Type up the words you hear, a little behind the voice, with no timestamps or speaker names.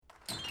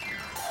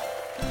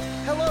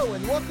Hello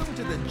and welcome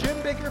to the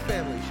Jim Baker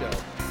Family Show,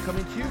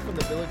 coming to you from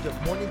the village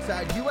of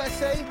Morningside,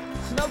 USA,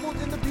 snuggled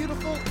in the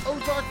beautiful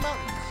Ozark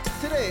Mountains.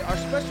 Today, our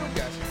special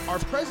guests are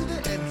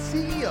President and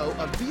CEO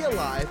of Be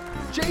Alive,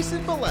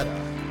 Jason Balletta,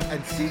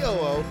 and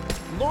COO,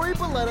 Lori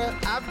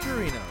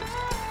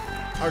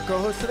Ballette-Avgerinos. Our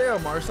co-hosts today are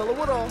Marcela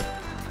Woodall,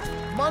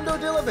 Mondo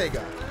de la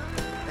Vega,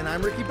 and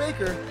I'm Ricky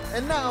Baker.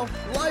 And now,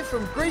 live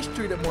from Grace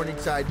Street at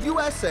Morningside,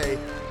 USA,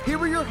 here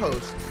are your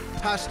hosts,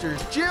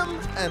 Pastors Jim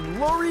and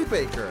Lori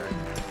Baker.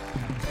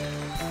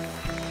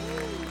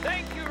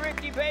 Thank you,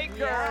 Ricky Baker.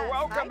 Yes,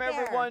 Welcome, hi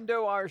there. everyone,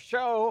 to our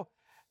show.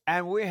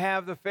 And we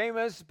have the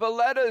famous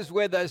Ballettas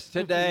with us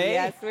today.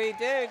 Yes, we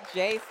do.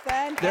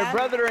 Jason. Their and-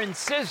 brother and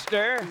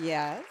sister.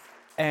 Yes.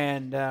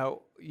 And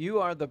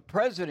you are the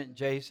president,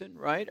 Jason,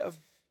 right?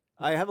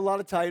 I have a lot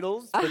of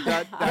titles, but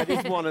that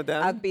is one of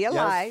them. Of Be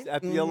Alive. Yes,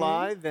 at Be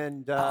Alive.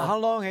 And How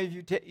long have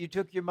you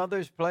took your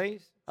mother's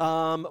place?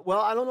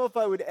 well, I don't know if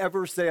I would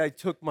ever say I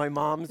took my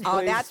mom's Oh,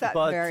 place, that's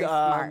but very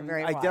smart,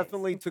 very I wise.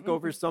 definitely took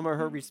over some of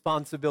her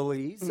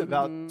responsibilities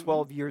about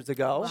 12 years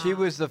ago. She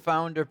was the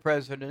founder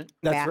president.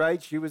 That's Matt.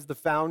 right. She was the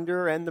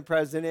founder and the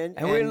president.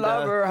 And we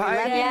love her. love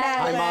Hi, you,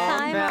 Hi,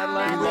 Mom.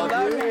 Madeline. We We love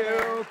love you.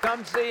 you.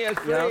 Come see us,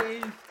 Yep.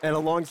 please. And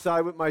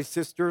alongside with my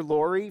sister,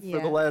 Lori, for Yeah.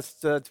 the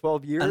last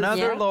 12 years.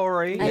 Another Yeah.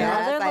 Lori. Another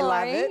Yes, I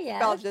love Lori, it. yes.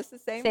 Spelled just the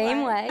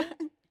same way.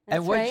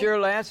 And That's what's right. your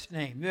last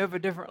name? You have a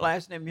different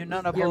last name. You're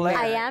not a You're Balletta.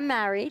 I am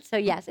married, so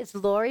yes, it's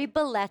Lori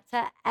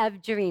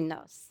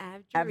Balletta-Avgerinos.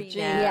 Avgerinos.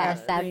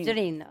 Yes,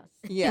 Avgerinos.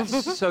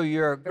 Yes. So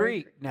you're a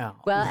Greek now.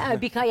 Well,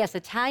 because yes,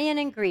 Italian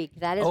and Greek.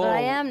 That is what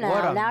I Oh, am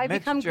what now. a Now I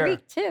become mixture.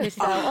 Greek too.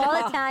 So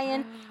all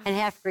Italian and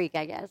half Greek,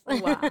 I guess.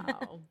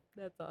 Wow,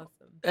 that's awesome.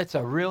 That's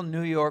a real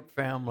New York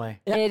family.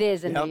 It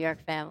is a Yep. New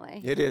York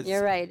family. It is.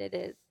 You're right. It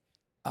is.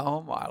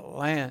 Oh, my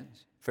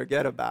lands.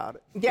 Forget about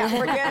it. Yeah,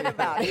 forget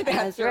about it.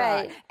 That's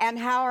right. And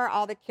how are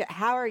all the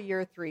how are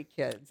your three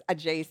kids?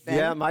 Jason.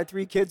 Yeah, my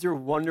three kids are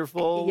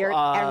wonderful.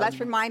 And let's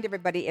remind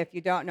everybody, if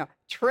you don't know,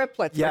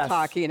 triplets we're Yes.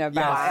 talking about.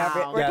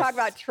 Yes. We're Yes. talking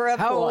about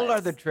triplets. How old are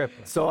the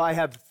triplets? So I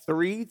have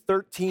three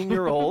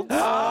 13-year-olds.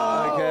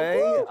 Oh,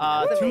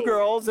 Okay, two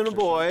girls and a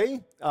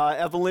boy.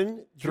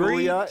 Evelyn,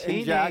 Julia, Three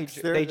and Jax.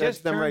 teenagers. There- They that's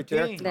just them turned right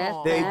there. teens.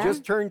 That's They them.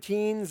 just turned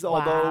teens,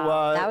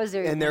 although That was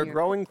their and they're year.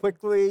 growing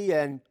quickly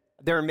and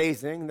they're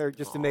amazing. They're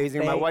just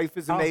amazing. My They- wife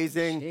is oh,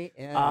 amazing. she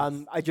is.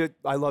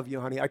 I love you,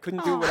 honey. I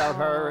couldn't do it without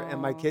her,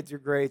 and my kids are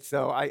great.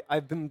 So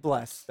I've been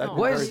blessed. I've been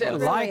What very is it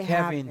blessed. like Really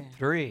having happened.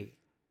 three?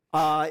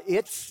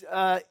 It's.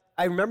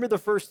 I remember the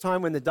first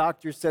time when the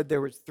doctor said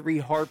there was 3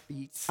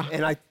 heartbeats,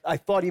 and I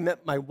thought he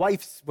meant my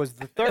wife's was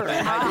the third.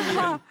 I didn't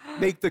even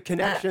make the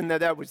connection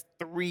that was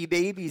 3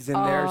 babies in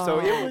there. So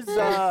it was.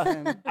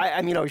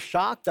 I mean, I was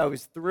shocked. I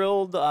was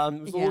thrilled. It was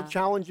a little Yeah.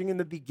 challenging in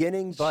the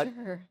beginning, but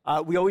Sure.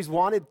 we always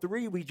wanted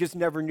 3. We just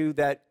never knew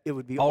that it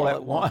would be all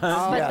at once.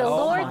 But Yes. the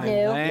Lord my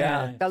knew. man.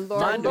 Yeah. The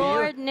Lord, Mondo,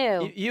 Lord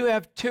knew. You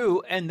have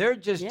 2, and they're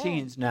just Yeah.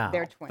 teens now.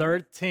 they're twins.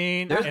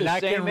 13, They're and the I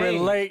can same age.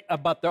 relate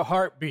about the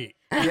heartbeat.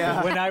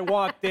 Yeah. When I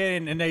walked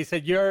in and they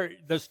said,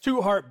 there's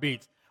 2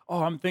 heartbeats.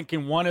 Oh, I'm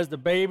thinking one is the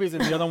baby's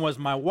and the other one was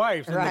my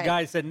wife's. And Right. the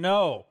guy said,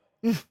 no,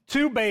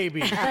 2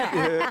 babies.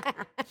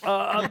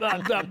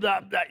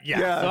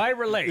 Yeah, so I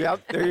relate.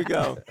 Yep. There you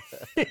go.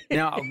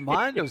 Now,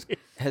 Mondo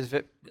has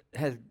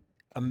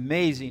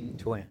amazing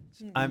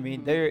twins. I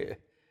mean, they're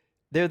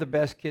the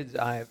best kids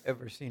I've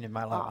ever seen in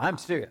my life. I'm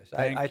serious. I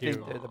Thank think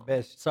you. they're the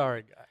best.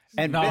 Sorry, guys.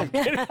 And no, I'm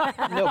best,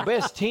 kidding. no,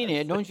 best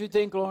teenage. Don't you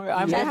think, Lori?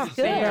 I mean, That's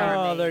good.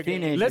 No, they're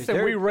teenagers. Listen,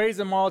 They're- we raise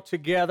them all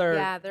together.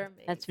 Yeah, they're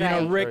amazing. That's You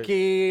right. know,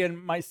 Ricky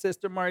and my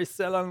sister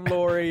Maricela and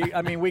Lori.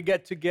 I mean, we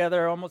get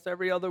together almost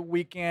every other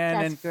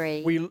weekend. That's and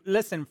great. We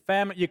listen,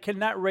 family. You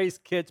cannot raise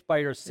kids by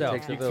yourself.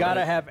 Takes a You village.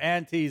 gotta have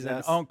aunties and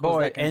Yes. uncles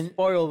Boy, that can and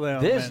spoil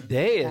them. This and-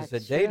 day is the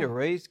That's day to true.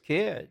 raise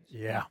kids.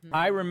 yeah,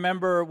 I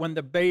remember when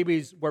the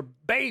babies were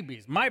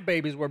babies. My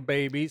babies were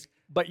babies.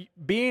 But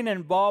being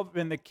involved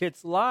in the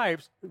kids'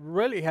 lives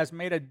really has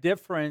made a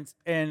difference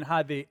in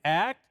how they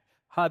act,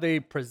 how they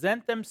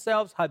present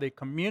themselves, how they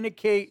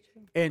communicate.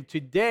 And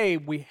today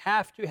we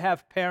have to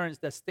have parents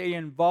that stay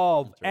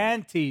involved,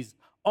 aunties,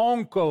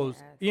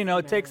 uncles. You know,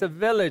 it takes a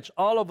village.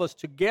 All of us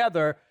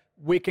together,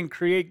 we can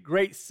create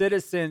great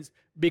citizens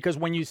because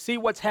when you see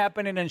what's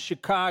happening in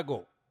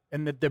Chicago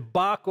and the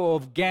debacle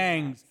of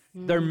gangs,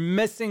 they're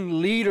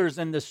missing leaders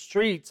in the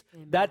streets.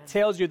 That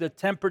tells you the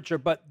temperature,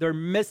 but they're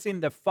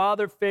missing the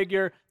father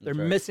figure. They're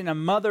missing a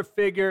mother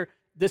figure.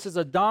 This is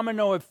a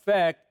domino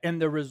effect,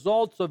 and the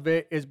results of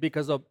it is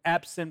because of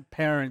absent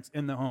parents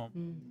in the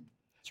home.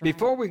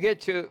 Before we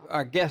get to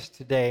our guest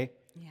today,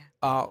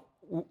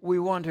 we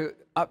want to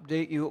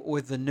update you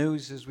with the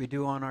news as we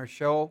do on our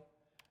show.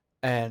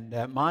 And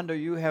Mondo,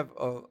 you have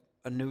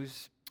a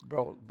news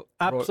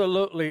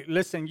Absolutely.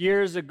 Listen,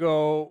 years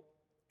ago,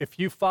 if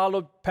you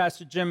followed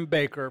Pastor Jim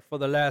Baker for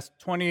the last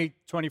 20,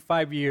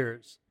 25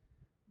 years,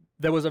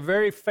 there was a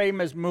very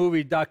famous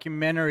movie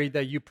documentary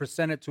that you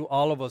presented to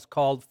all of us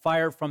called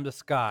Fire from the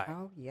Sky.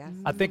 Oh, yes.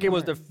 I think it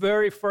was the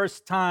very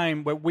first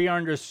time where we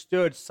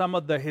understood some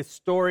of the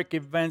historic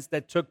events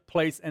that took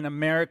place in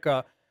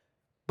America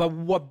But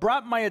what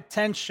brought my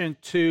attention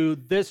to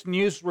this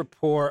news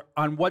report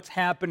on what's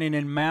happening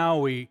in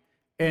Maui,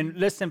 and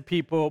listen,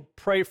 people,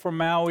 pray for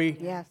Maui.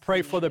 Yes.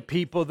 Pray for the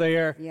people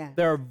there. Yes.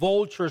 There are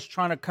vultures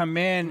trying to come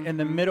in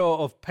the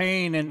middle of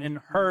pain and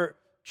hurt,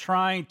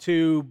 trying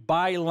to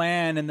buy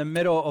land in the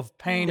middle of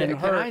pain and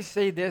hurt. Can I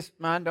say this,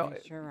 Mondo?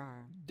 They sure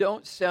are.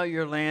 Don't sell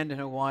your land in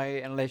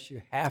Hawaii unless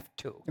you have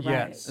to.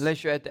 Yes.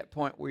 Unless you're at that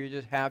point where you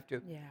just have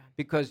to. Yeah.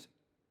 Because,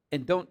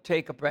 and don't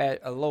take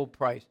a low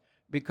price,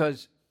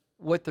 because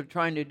what they're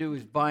trying to do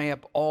is buy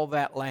up all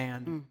that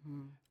land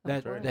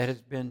that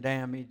has been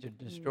damaged and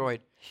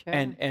destroyed. Sure.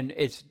 And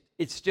it's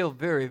still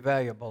very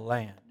valuable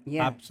land.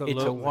 Yeah.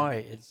 Absolutely. It's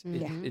Hawaii.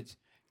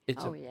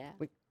 It's Oh, yeah.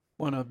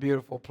 one of the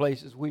beautiful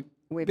places. We've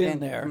been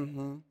there.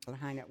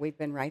 Lahaina. We've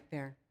been right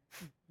there.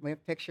 We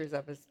have pictures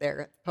of us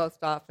there at the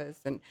post office.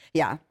 And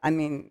yeah, I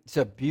mean, It's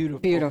a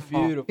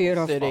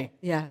beautiful city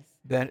Yes.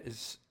 that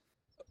is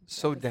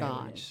so Devastating.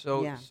 damaged,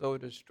 so Yeah. so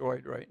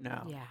destroyed right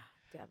now. Yeah.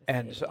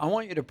 And so I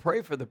want you to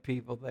pray for the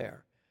people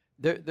there.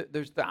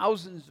 There's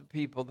thousands of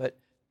people that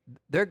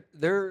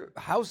their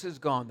house is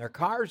gone, their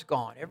car's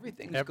gone,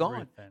 everything's gone.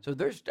 Everything. So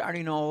they're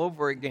starting all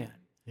over again.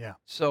 Yeah.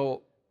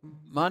 So,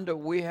 Mondo,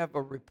 we have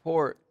a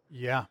report.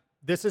 Yeah.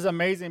 This is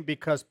amazing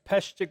because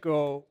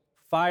Peshtigo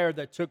fire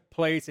that took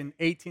place in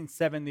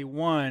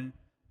 1871,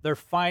 they're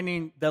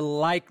finding the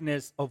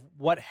likeness of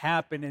what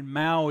happened in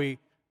Maui.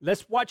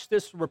 Let's watch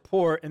this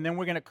report, and then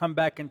we're going to come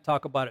back and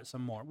talk about it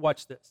some more.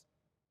 Watch this.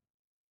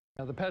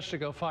 Now, the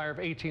Peshtigo fire of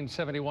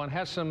 1871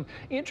 has some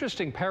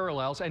interesting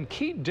parallels and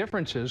key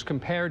differences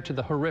compared to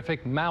the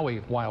horrific Maui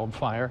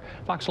wildfire.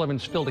 Fox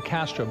 11's Phil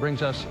DeCastro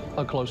brings us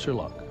a closer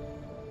look.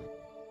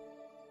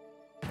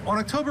 On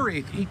October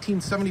 8,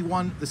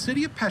 1871, the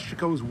city of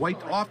Peshtigo was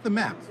wiped off the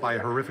map by a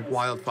horrific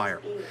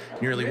wildfire.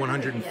 Nearly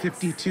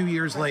 152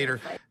 years later,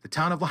 the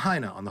town of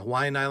Lahaina on the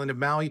Hawaiian island of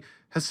Maui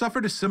has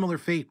suffered a similar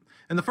fate.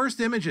 And the first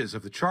images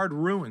of the charred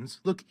ruins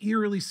look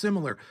eerily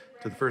similar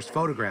to the first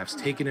photographs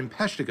taken in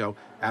Peshtigo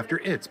after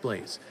its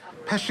blaze.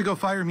 Peshtigo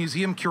Fire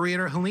Museum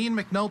curator Helene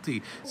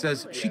McNulty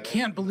says she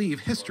can't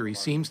believe history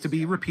seems to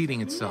be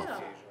repeating itself.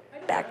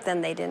 Back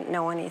then they didn't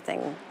know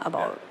anything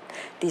about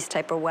these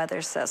type of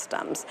weather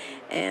systems,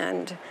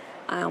 and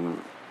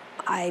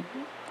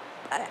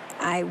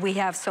we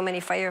have so many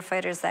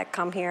firefighters that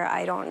come here.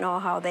 I don't know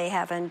how they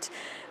haven't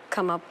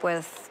come up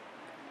with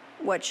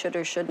what should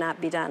or should not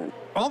be done.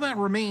 All that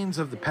remains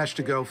of the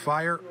Peshtigo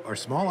fire are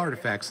small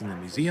artifacts in the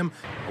museum,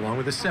 along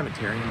with a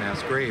cemetery and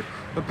mass grave.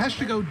 But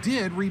Peshtigo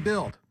did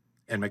rebuild,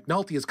 and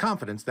McNulty has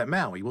confidence that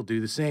Maui will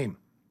do the same.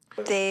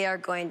 They are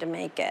going to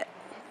make it.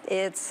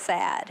 It's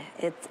sad.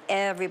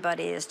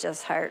 Everybody is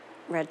just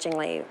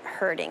heart-wrenchingly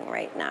hurting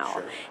right now.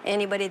 Sure.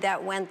 Anybody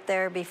that went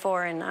there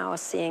before and now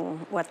is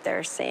seeing what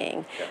they're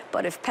seeing. Yeah.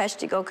 But if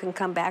Peshtigo can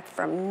come back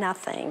from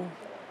nothing,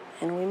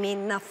 and we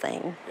mean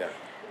nothing,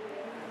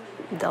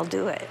 they'll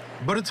do it.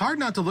 But it's hard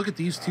not to look at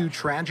these two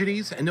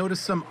tragedies and notice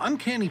some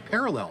uncanny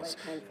parallels,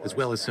 as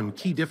well as some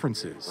key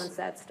differences. Once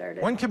that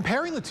started. When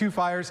comparing the two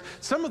fires,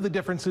 some of the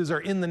differences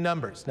are in the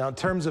numbers. Now, in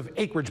terms of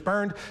acreage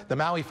burned, the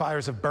Maui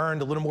fires have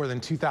burned a little more than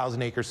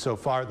 2,000 acres so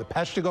far. The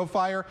Peshtigo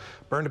fire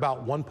burned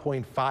about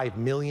 1.5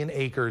 million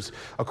acres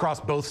across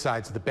both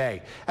sides of the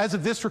bay. As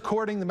of this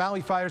recording, the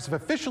Maui fires have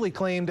officially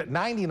claimed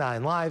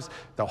 99 lives,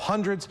 though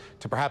hundreds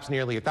to perhaps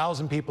nearly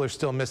 1,000 people are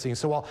still missing.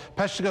 So while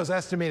Peshtigo's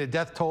estimated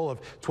death toll of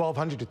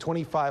 1,200 to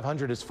 2,500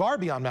 is far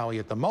beyond Maui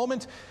at the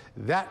moment,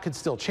 that could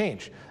still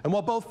change. And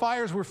while both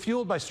fires were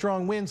fueled by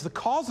strong winds, the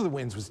cause of the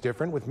winds was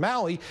different. With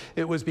Maui,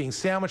 it was being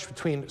sandwiched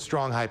between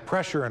strong high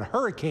pressure and a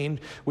hurricane,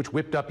 which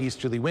whipped up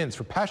easterly winds.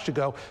 For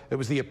Peshtigo, it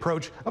was the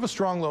approach of a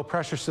strong low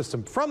pressure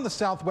system from the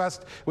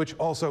southwest, which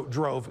also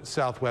drove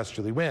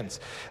southwesterly winds.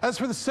 As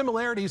for the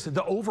similarities,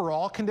 the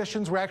overall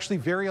conditions were actually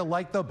very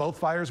alike, though. Both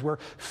fires were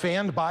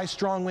fanned by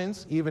strong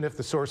winds, even if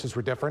the sources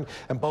were different,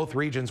 and both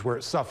regions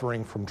were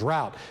suffering from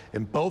drought.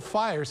 In both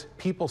fires,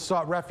 people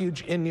sought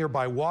refuge in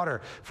nearby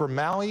water. For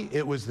Maui,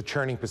 it was the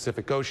churning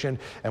Pacific Ocean,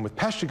 and with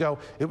Peshtigo,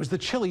 it was the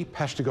chilly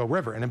Peshtigo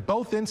River. And in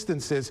both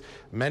instances,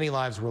 many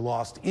lives were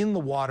lost in the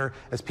water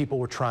as people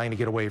were trying to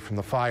get away from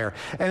the fire.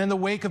 And in the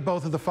wake of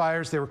both of the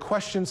fires, there were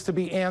questions to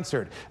be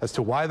answered as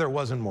to why there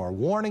wasn't more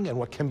warning and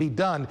what can be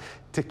done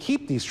to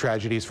keep these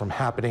tragedies from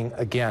happening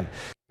again.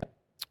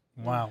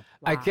 Wow.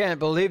 I can't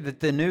believe that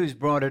the news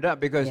brought it up,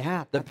 because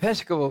the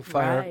Peshtigo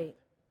fire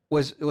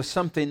was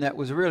something that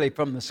was really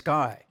from the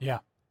sky. Yeah.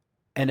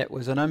 And it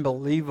was an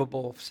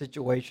unbelievable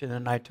situation,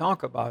 and I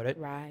talk about it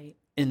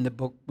in the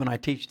book when I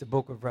teach the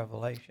book of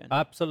Revelation.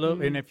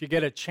 Absolutely. And if you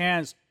get a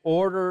chance,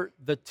 order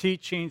the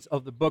teachings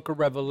of the book of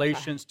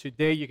Revelations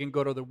today. You can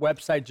go to the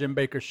website,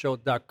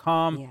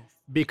 JimBakkerShow.com,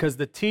 because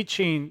the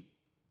teaching,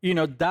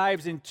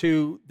 dives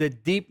into the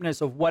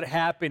deepness of what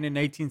happened in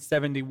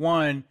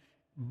 1871,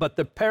 but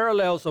the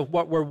parallels of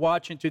what we're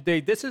watching today.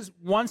 This is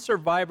one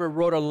survivor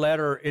wrote a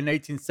letter in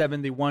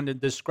 1871 to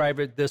describe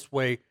it this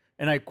way.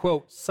 And I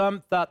quote,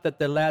 "Some thought that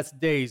the last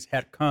days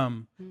had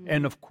come,"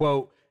 end of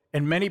quote.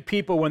 And many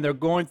people, when they're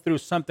going through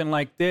something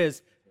like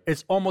this,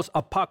 it's almost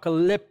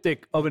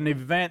apocalyptic of an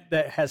event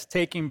that has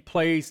taken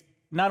place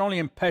not only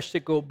in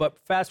Peshtigo, but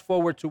fast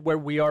forward to where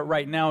we are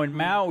right now in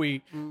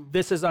Maui,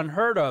 this is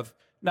unheard of.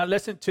 Now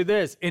listen to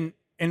this. In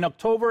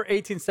October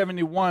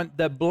 1871,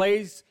 the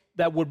blaze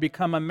that would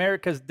become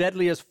America's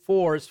deadliest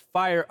forest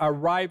fire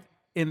arrived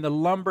in the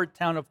lumber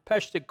town of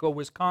Peshtigo,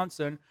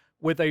 Wisconsin,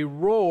 with a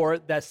roar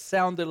that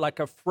sounded like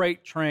a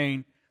freight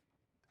train.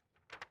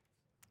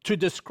 To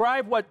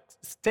describe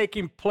what's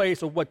taking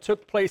place or what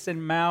took place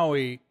in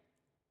Maui,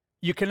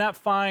 you cannot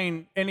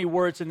find any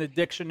words in the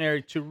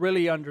dictionary to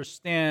really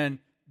understand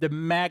the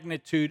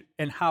magnitude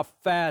and how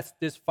fast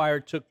this fire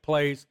took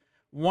place.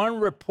 One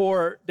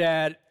report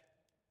that,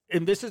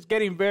 and this is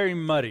getting very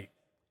muddy,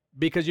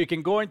 because you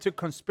can go into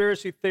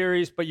conspiracy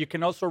theories, but you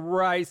can also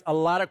raise a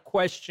lot of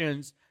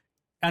questions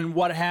on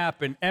what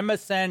happened.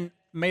 MSN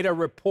made a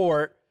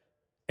report,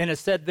 and it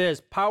said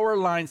this: power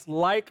lines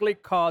likely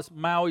caused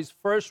Maui's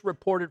first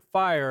reported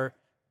fire,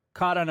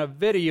 caught on a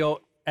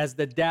video as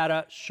the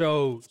data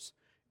shows.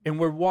 And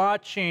we're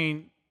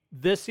watching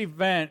this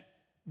event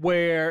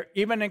where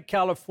even in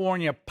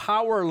California,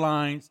 power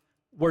lines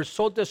were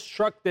so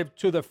destructive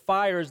to the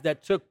fires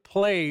that took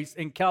place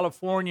in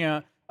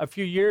California a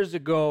few years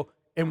ago.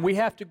 And we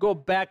have to go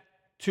back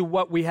to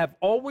what we have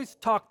always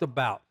talked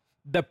about.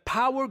 The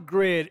power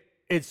grid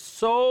is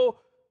so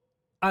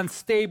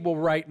unstable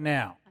right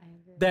now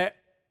that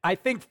I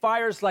think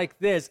fires like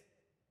this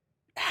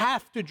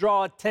have to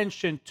draw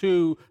attention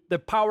to the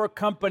power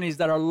companies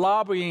that are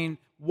lobbying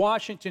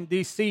Washington,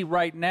 D.C.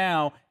 right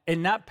now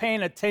and not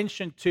paying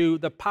attention to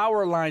the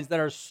power lines that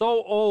are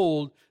so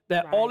old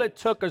that all it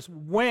took is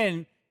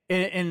wind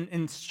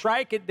and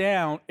strike it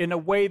down in a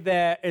way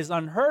that is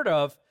unheard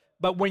of.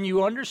 But when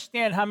you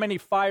understand how many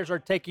fires are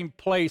taking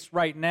place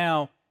right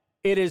now,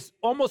 it is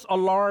almost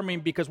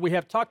alarming, because we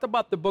have talked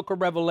about the book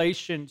of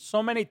Revelation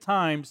so many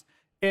times.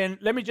 And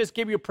let me just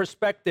give you a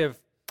perspective.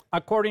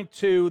 According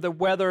to the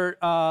Weather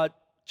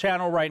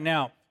Channel right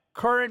now,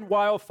 current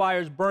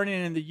wildfires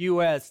burning in the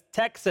U.S.,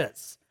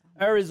 Texas,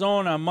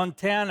 Arizona,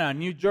 Montana,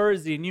 New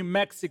Jersey, New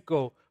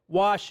Mexico,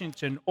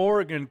 Washington,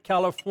 Oregon,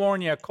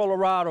 California,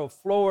 Colorado,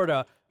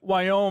 Florida,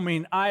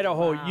 Wyoming,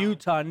 Idaho,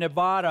 Utah,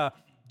 Nevada,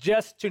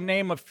 just to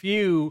name a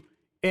few.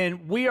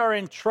 And we are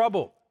in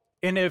trouble.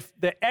 And if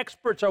the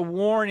experts are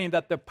warning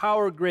that the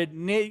power grid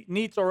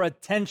needs our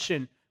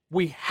attention,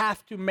 we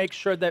have to make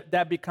sure that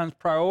that becomes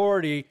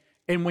priority.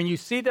 And when you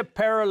see the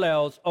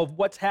parallels of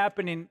what's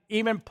happening,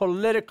 even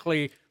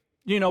politically,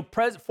 you know,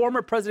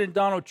 former President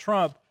Donald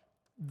Trump,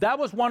 that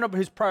was one of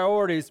his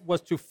priorities, was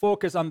to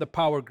focus on the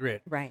power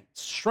grid. Right.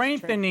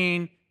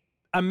 Strengthening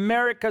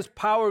America's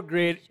power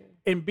grid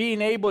and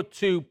being able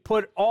to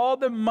put all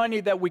the money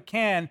that we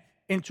can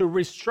into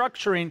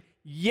restructuring.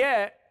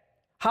 Yet,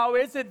 how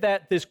is it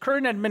that this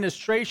current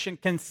administration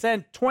can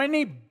send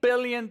 $20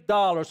 billion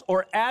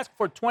or ask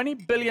for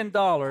 $20 billion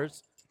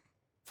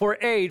for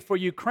aid for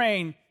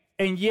Ukraine,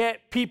 and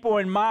yet people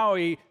in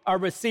Maui are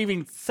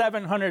receiving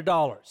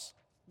 $700?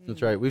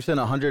 That's right. We've sent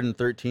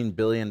 $113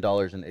 billion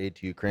in aid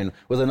to Ukraine,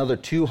 with another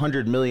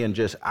 $200 million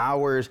just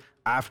hours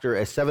after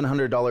a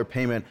 $700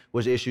 payment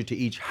was issued to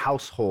each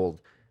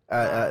household.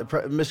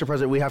 Mr.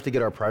 President, we have to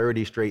get our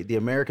priorities straight. The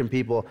American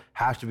people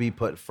have to be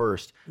put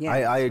first. Yeah,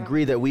 I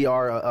agree that we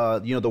are,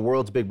 the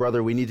world's big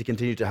brother. We need to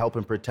continue to help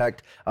and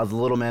protect the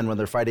little man when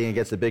they're fighting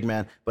against the big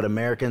man. But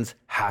Americans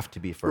have to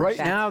be first. Right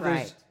That's now,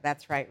 right.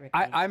 That's right, Ricky.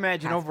 I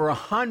imagine over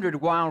 100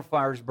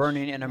 wildfires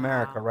burning in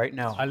America right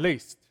now. At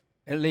least.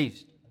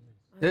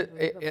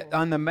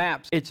 On the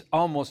maps, it's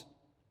almost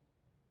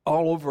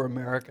all over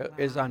America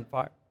is on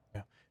fire.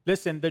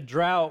 Listen, the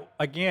drought,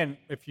 again,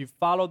 if you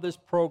follow this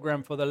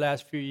program for the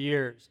last few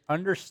years,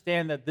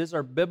 understand that these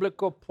are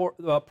biblical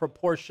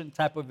proportion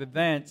type of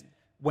events.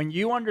 When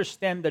you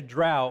understand the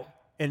drought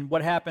and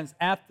what happens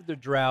after the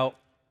drought,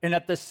 and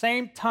at the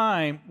same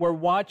time, we're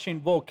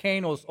watching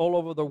volcanoes all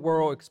over the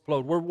world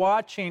explode. We're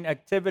watching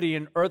activity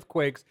in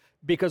earthquakes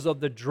because of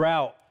the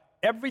drought.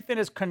 Everything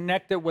is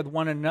connected with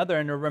one another,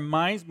 and it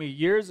reminds me,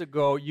 years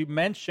ago, you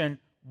mentioned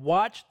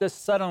watch the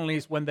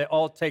suddenlies when they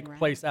all take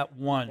place at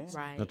once.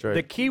 Right. That's right.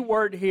 The key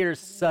word here is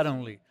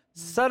suddenly.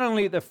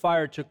 Suddenly the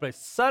fire took place.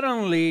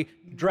 Suddenly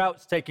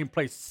droughts taking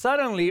place.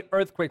 Suddenly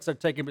earthquakes are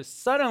taking place.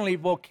 Suddenly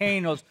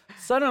volcanoes.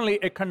 Suddenly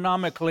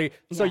economically.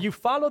 So you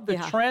follow the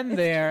trend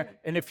there.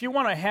 And if you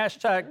want to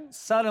hashtag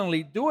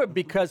suddenly, do it,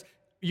 because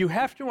you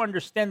have to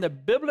understand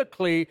that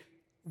biblically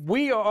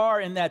we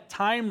are in that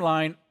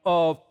timeline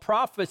of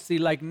prophecy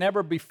like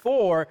never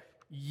before,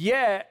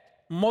 yet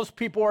most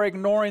people are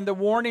ignoring the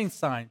warning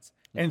signs.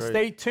 And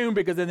stay tuned,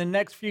 because in the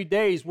next few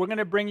days, we're going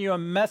to bring you a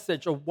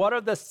message of what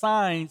are the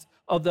signs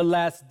of the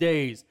last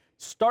days.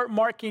 Start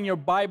marking your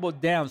Bible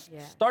down.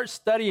 Start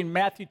studying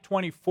Matthew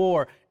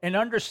 24 and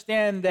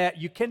understand that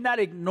you cannot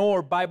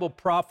ignore Bible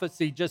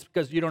prophecy just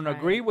because you don't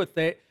agree with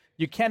it.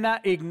 You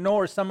cannot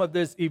ignore some of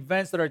these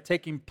events that are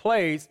taking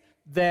place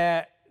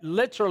that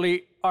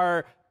literally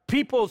are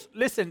people's,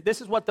 listen,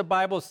 this is what the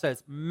Bible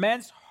says.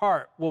 Men's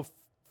heart will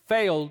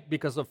fail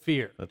because of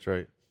fear. That's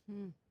right.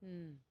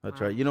 That's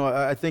right. You know,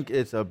 I think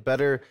it's a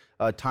better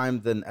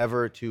time than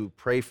ever to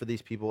pray for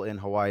these people in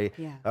Hawaii.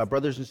 Yes.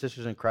 Brothers and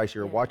sisters in Christ,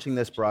 you're watching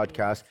this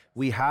broadcast.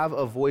 We have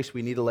a voice.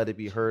 We need to let it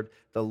be heard.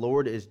 The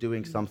Lord is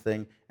doing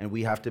something, and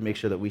we have to make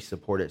sure that we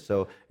support it.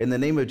 So in the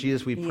name of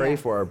Jesus, we pray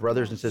for our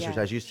brothers and sisters,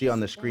 as you see on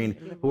the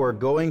screen, who are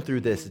going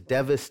through this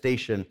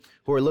devastation,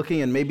 who are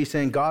looking and maybe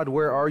saying, God,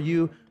 where are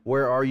you?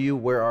 Where are you?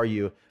 Where are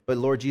you? But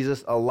Lord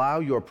Jesus, allow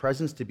your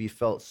presence to be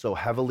felt so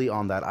heavily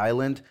on that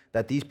island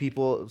that these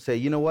people say,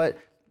 you know what?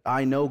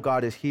 I know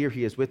God is here.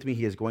 He is with me.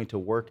 He is going to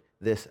work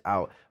this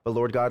out. But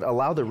Lord God,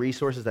 allow the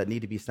resources that need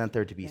to be sent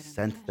there to be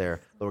sent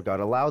there. Lord God,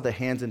 allow the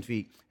hands and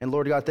feet. And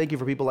Lord God, thank you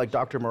for people like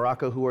Dr.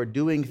 Morocco who are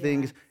doing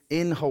things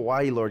in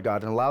Hawaii, Lord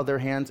God, and allow their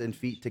hands and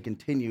feet to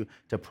continue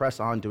to press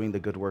on doing the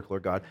good work,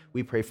 Lord God.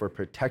 We pray for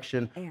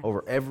protection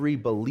over every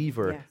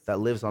believer that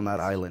lives on that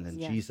island in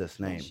Jesus'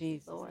 name. In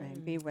Jesus'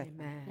 name. Be with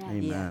them.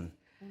 Amen.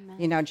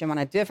 You know, Jim,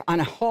 on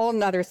a whole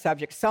nother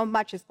subject, so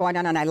much is going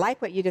on. And I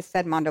like what you just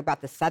said, Mondo,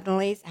 about the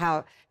suddenlies,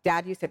 how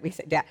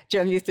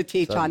Jim used to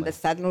teach on the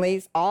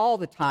suddenlies all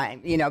the time,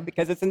 you know,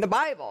 because it's in the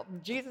Bible.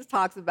 Jesus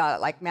talks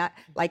about it,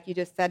 like you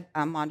just said,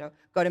 Mondo.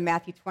 Go to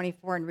Matthew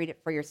 24 and read it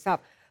for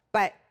yourself.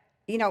 But,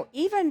 you know,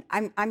 even,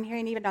 I'm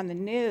hearing even on the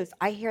news,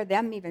 I hear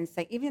them even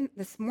say, even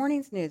this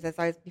morning's news,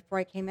 before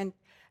I came in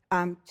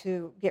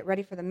to get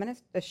ready for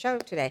the show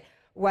today,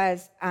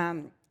 was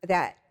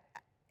that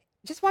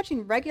just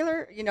watching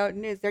regular, you know,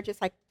 news, they're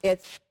just like,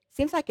 it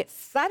seems like it's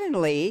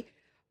suddenly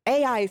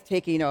AI is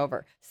taking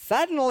over.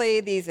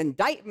 Suddenly these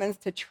indictments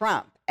to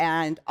Trump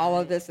and all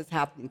of this is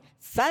happening.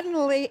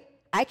 Suddenly,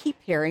 I keep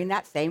hearing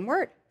that same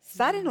word.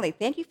 Suddenly.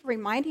 Thank you for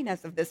reminding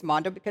us of this,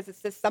 Mondo, because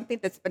it's just something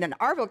that's been in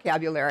our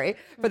vocabulary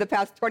for the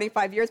past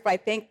 25 years, but I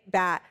think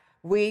that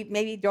we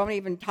maybe don't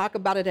even talk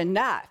about it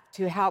enough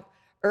to help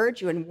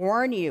urge you and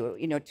warn you,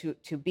 you know,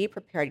 to be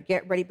prepared,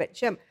 get ready. But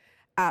Jim,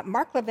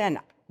 Mark Levin,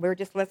 we were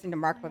just listening to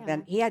Mark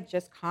Levin. He had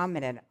just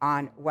commented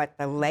on what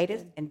the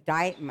latest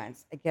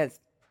indictments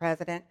against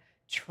President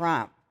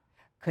Trump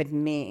could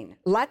mean.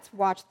 Let's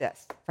watch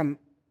this from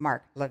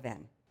Mark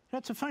Levin.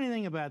 That's a funny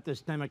thing about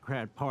this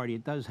Democrat Party.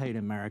 It does hate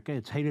America.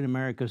 It's hated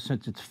America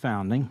since its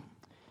founding.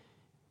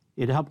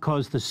 It helped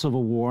cause the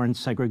Civil War and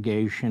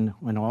segregation,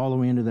 went all the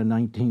way into the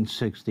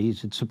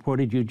 1960s. It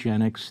supported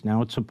eugenics.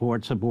 Now it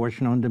supports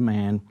abortion on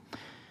demand.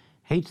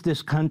 Hates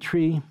this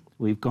country.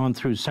 We've gone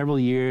through several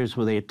years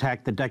where they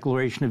attacked the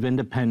Declaration of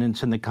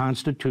Independence and the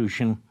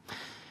Constitution.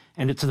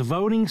 And it's the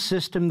voting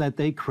system that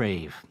they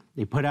crave.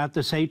 They put out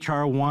this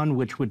H.R. 1,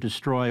 which would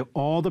destroy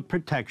all the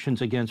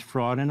protections against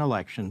fraud in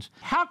elections.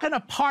 How can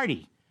a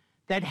party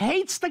that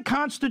hates the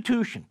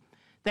Constitution,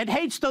 that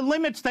hates the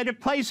limits that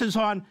it places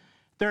on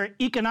their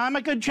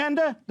economic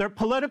agenda, their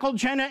political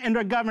agenda, and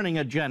their governing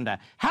agenda,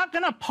 how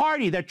can a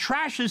party that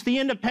trashes the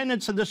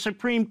independence of the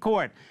Supreme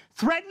Court,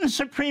 threatens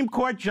Supreme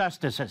Court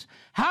justices,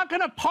 how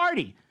can a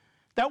party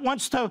that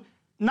wants to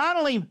not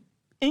only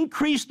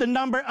increase the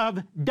number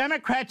of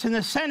Democrats in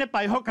the Senate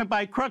by hook or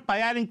by crook by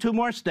adding 2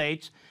 more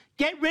states,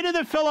 get rid of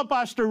the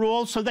filibuster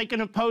rules so they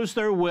can impose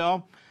their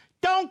will?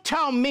 Don't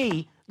tell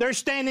me they're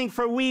standing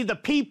for we the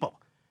people.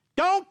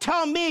 Don't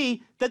tell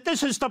me that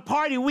this is the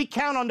party we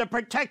count on to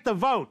protect the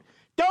vote.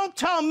 Don't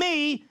tell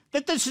me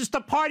that this is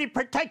the party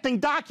protecting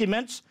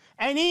documents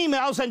and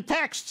emails and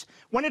texts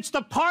when it's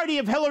the party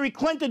of Hillary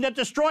Clinton that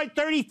destroyed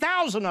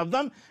 30,000 of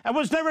them and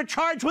was never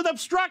charged with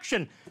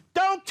obstruction.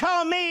 Don't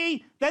tell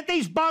me that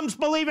these bums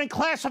believe in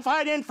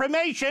classified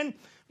information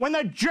when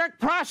the jerk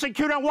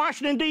prosecutor in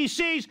Washington,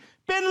 D.C.'s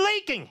been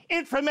leaking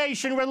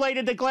information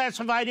related to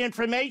classified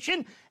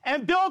information,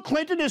 and Bill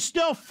Clinton is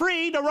still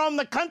free to roam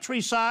the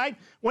countryside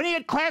when he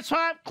had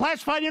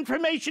classified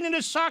information in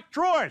his sock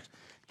drawers.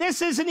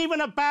 This isn't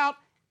even about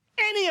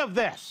any of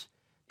this.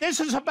 This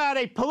is about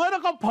a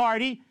political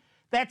party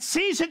that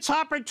sees its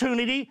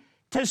opportunity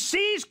to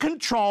seize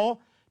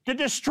control, to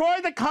destroy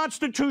the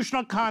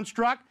constitutional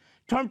construct,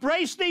 to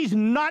embrace these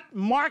nut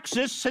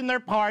Marxists in their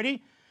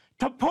party,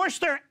 to push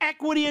their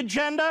equity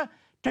agenda,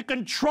 to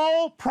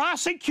control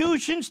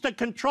prosecutions, to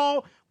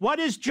control what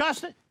is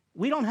justice.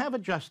 We don't have a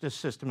justice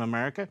system in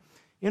America.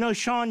 You know,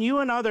 Sean, you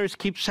and others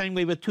keep saying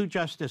we have a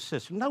 2-justice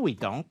system. No, we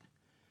don't.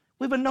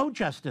 We have a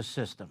no-justice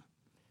system.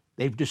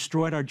 They've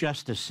destroyed our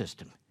justice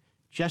system,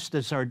 just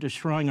as are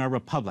destroying our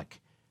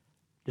republic,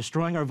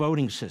 destroying our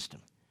voting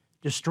system,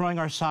 destroying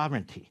our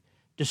sovereignty,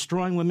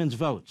 destroying women's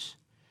votes,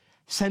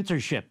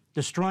 censorship,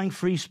 destroying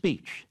free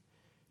speech,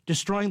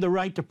 destroying the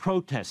right to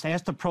protest,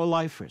 ask the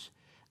pro-lifers,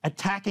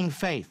 attacking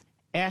faith,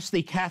 ask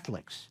the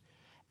Catholics,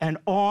 and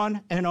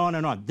on and on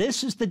and on.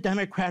 This is the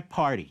Democrat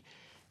Party.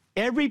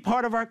 Every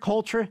part of our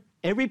culture,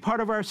 every part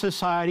of our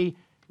society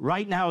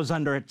right now is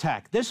under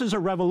attack. This is a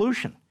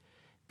revolution.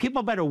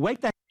 People better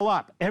wake the hell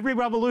up. Every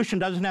revolution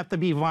doesn't have to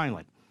be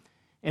violent.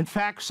 In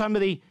fact, some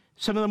of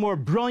the more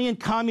brilliant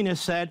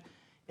communists said,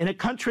 in a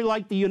country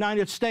like the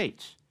United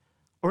States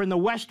or in the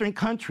Western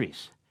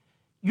countries,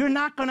 you're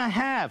not going to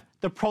have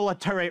the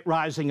proletariat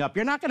rising up.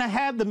 You're not going to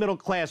have the middle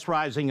class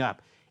rising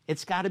up.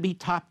 It's got to be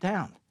top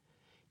down.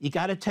 You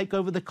got to take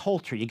over the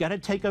culture. You got to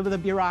take over the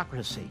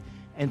bureaucracy.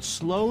 and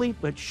slowly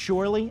but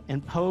surely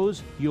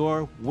impose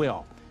your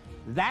will.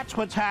 That's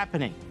what's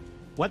happening.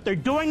 What they're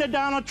doing to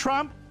Donald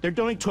Trump, they're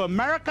doing to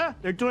America,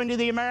 they're doing to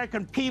the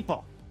American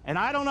people. And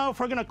I don't know if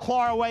we're going to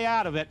claw our way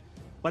out of it,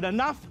 but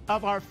enough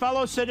of our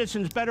fellow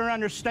citizens better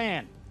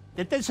understand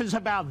that this is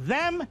about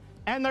them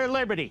and their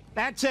liberty.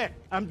 That's it.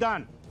 I'm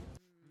done.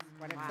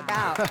 What it's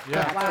about.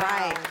 Yeah. Wow.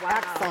 Right.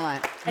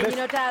 Excellent. And you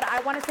know, Dad,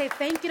 I want to say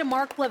thank you to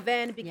Mark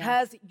Levin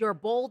because your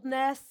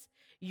boldness,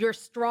 you're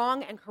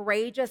strong and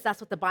courageous. That's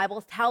what the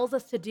Bible tells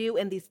us to do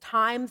in these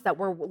times that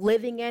we're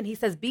living in. He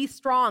says, be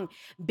strong,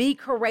 be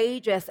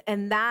courageous.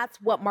 And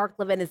that's what Mark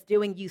Levin is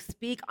doing. You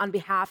speak on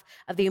behalf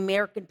of the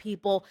American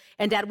people.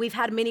 And Dad, we've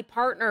had many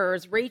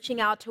partners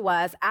reaching out to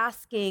us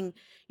asking,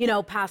 you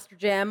know, Pastor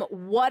Jim,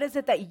 what is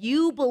it that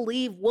you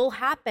believe will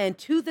happen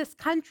to this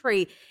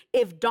country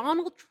if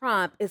Donald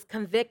Trump is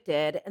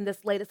convicted in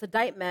this latest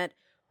indictment?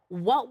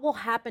 What will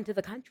happen to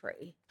the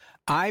country?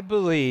 I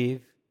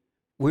believe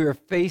we're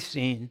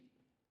facing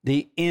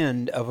the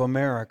end of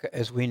America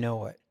as we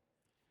know it.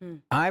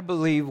 I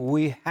believe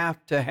we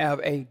have to have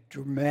a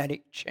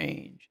dramatic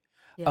change.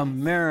 Yes.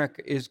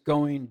 America is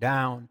going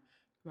down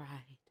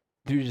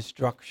through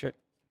destruction,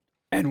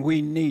 and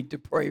we need to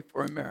pray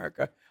for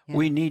America. Yeah.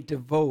 We need to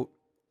vote.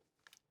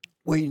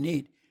 We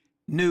need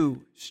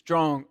new,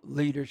 strong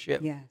leadership.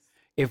 Yes.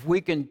 If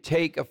we can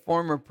take a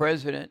former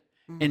president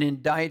and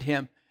indict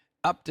him,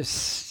 up to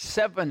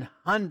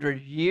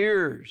 700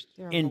 years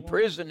in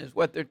prison is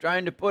what they're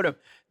trying to put him.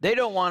 They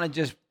don't want to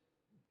just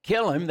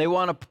kill him. They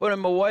want to put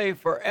him away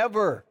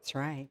forever. That's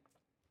right.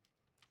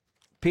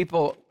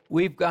 People,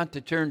 we've got to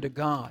turn to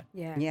God.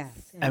 Yes.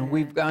 And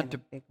we've got to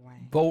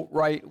vote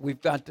right.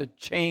 We've got to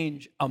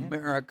change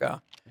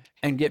America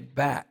and get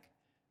back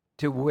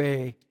to the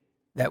way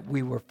that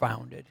we were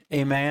founded.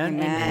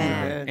 Amen?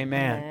 Amen.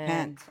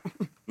 Amen.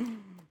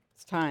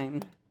 It's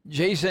time.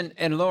 Jason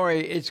and Lori,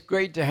 it's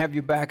great to have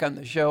you back on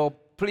the show.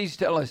 Please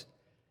tell us,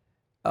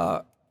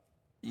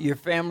 your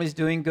family's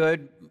doing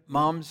good.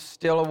 Mom's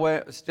still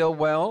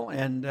well,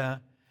 and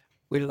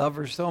we love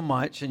her so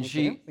much. And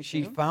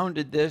she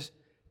founded this.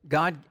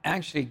 God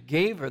actually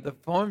gave her the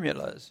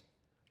formulas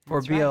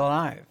for Be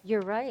Alive.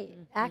 You're right.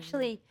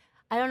 Actually,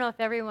 I don't know if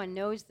everyone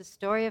knows the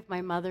story of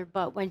my mother,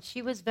 but when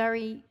she was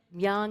very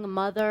young, a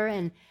mother,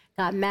 and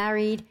got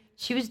married,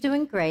 she was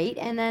doing great,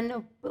 and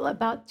then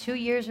about 2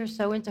 years or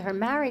so into her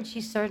marriage,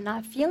 she started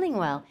not feeling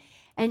well.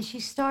 And she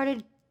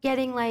started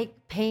getting like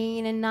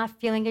pain and not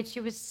feeling it. She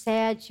was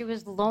sad, she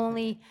was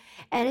lonely,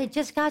 and it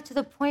just got to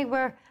the point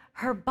where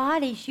her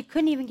body, she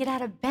couldn't even get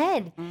out of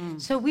bed.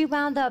 So we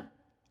wound up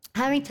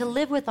having to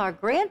live with our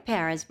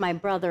grandparents, my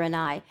brother and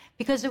I,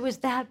 because it was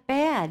that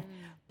bad.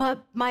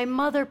 But my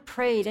mother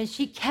prayed, and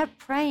she kept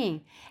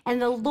praying, and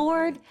the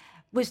Lord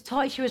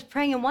she was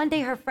praying, and one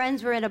day her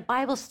friends were in a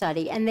Bible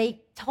study, and the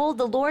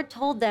Lord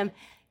told them,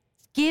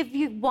 give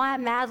you,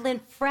 Madeline,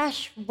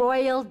 fresh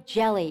royal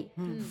jelly.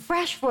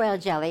 Fresh royal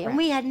jelly. And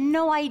we had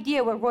no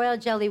idea what royal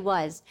jelly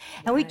was.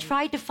 And we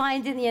tried to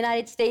find it in the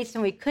United States,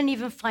 and we couldn't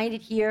even find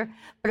it here.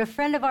 But a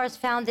friend of ours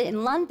found it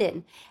in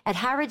London at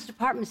Harrods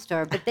department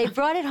store. But they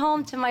brought it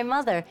home to my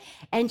mother,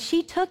 and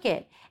she took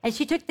it. And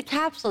she took the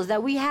capsules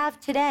that we have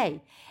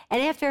today.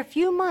 And after a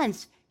few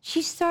months,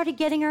 she started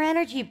getting her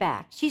energy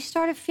back. She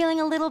started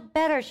feeling a little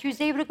better. She was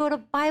able to go to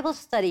Bible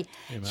study.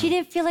 Amen. She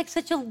didn't feel like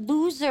such a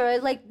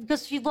loser,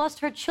 because she lost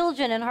her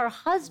children and her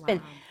husband.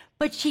 Wow.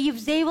 But she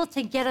was able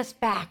to get us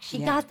back. She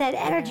got that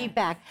energy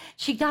back.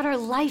 She got her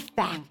life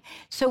back.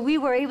 So we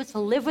were able to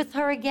live with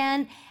her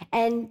again.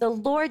 And the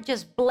Lord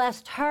just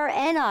blessed her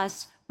and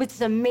us with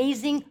this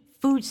amazing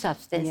food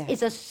substance.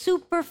 It's a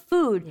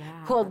superfood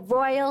called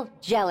royal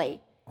jelly.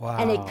 Wow.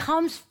 And it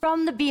comes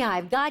from the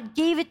beehive. God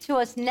gave it to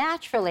us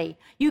naturally.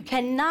 You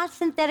cannot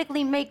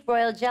synthetically make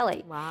royal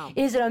jelly. Wow.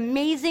 It is an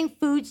amazing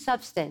food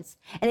substance,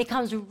 and it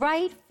comes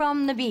right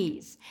from the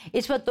bees.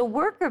 It's what the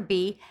worker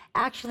bee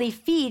actually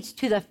feeds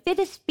to the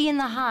fittest bee in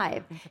the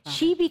hive.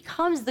 She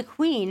becomes the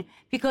queen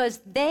because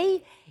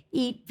they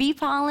eat bee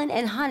pollen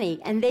and honey,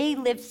 and they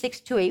live 6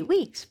 to 8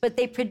 weeks, but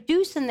they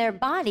produce in their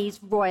bodies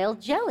royal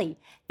jelly.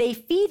 They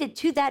feed it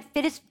to that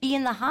fittest bee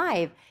in the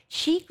hive.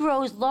 She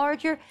grows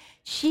larger.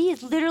 She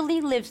literally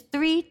lives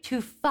 3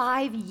 to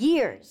 5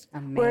 years,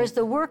 whereas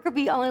the worker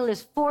bee only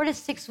lives 4 to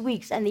 6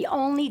 weeks, and the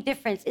only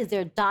difference is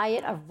their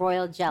diet of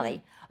royal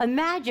jelly.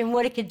 Imagine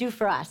what it could do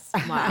for us.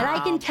 Wow. And I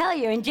can tell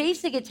you, and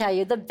Jason can tell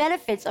you, the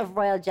benefits of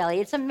royal jelly.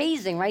 It's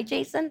amazing, right,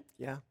 Jason?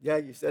 Yeah,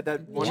 you said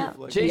that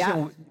wonderfully.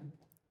 Jason,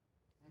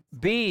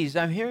 bees,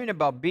 I'm hearing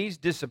about bees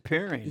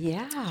disappearing.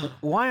 Yeah.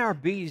 Why are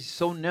bees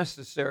so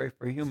necessary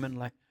for human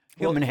life?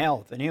 Human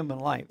health and human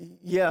life.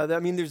 Yeah, I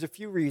mean, there's a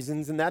few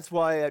reasons, and that's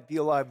why at Be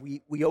Alive,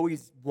 we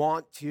always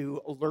want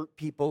to alert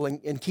people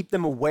and keep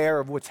them aware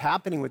of what's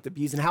happening with the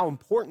bees and how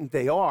important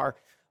they are.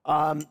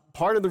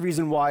 Part of the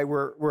reason why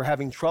we're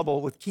having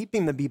trouble with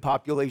keeping the bee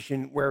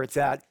population where it's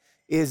at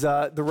is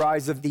the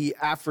rise of the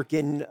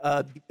African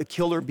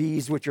killer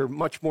bees, which are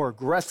much more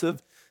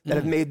aggressive, that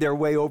have made their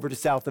way over to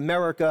South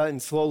America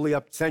and slowly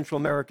up Central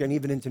America and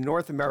even into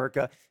North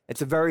America.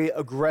 It's a very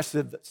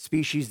aggressive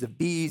species of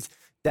bees.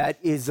 that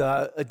is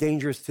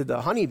dangerous to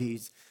the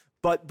honeybees.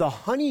 But the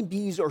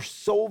honeybees are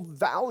so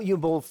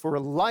valuable for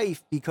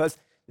life because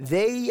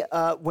they,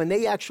 when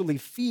they actually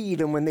feed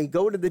and when they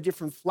go to the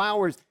different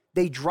flowers,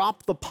 they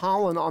drop the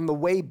pollen on the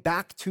way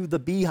back to the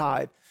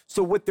beehive.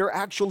 So what they're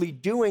actually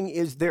doing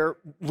is they're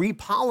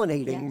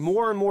repollinating. Yes.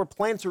 More and more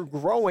plants are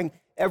growing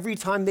every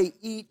time they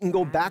eat and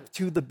go back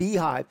to the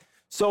beehive.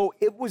 So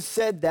it was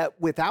said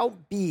that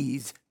without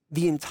bees,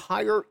 the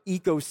entire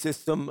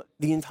ecosystem,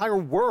 the entire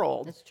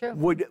world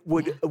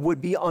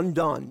would be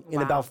undone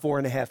in about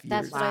 4.5 years.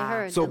 That's what I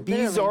heard. So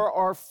Literally. bees are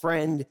our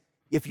friend.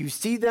 If you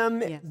see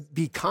them,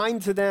 be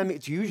kind to them.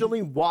 It's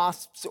usually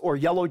wasps or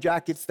yellow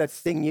jackets that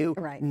sting you,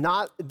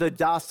 not the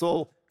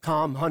docile,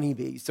 calm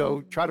honeybee.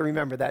 So try to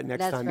remember that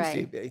next time you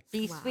see a bee.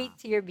 Be sweet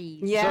to your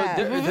bees. So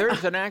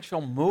there's an actual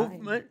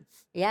movement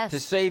to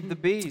save the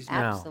bees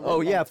now. Absolutely.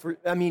 Oh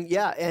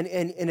yeah,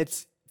 and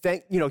it's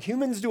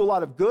humans do a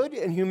lot of good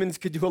and humans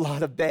could do a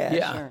lot of bad.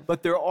 Yeah. Sure.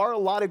 But there are a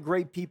lot of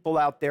great people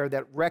out there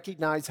that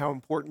recognize how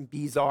important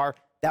bees are,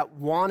 that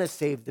want to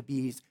save the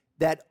bees,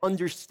 that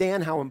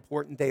understand how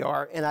important they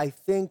are. And I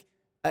think,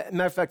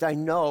 matter of fact, I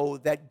know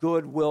that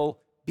good will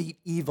beat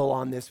evil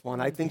on this one.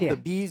 I think the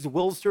bees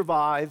will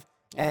survive,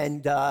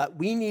 and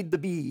we need the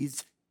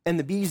bees, and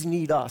the bees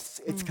need us.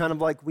 It's kind of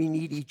like we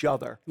need each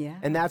other. Yeah.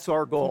 And that's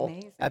our goal.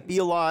 At Be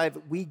Alive,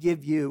 we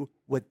give you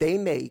what they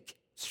make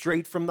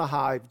straight from the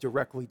hive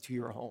directly to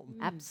your home.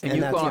 Absolutely.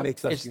 And that's what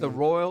makes us it's the unique.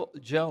 royal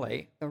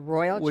jelly, The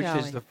royal which jelly.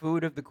 is the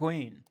food of the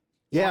queen.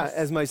 Yeah,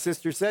 as my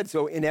sister said,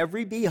 so in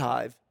every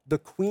beehive, the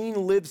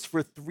queen lives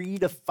for 3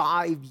 to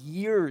 5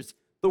 years.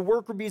 The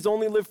worker bees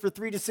only live for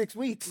 3 to 6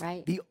 weeks.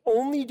 Right. The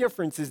only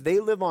difference is they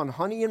live on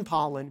honey and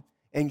pollen,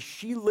 and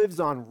she lives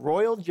on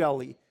royal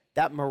jelly,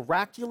 that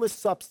miraculous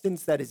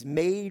substance that is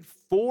made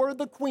for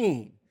the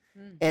queen.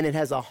 And it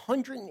has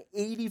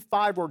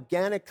 185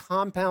 organic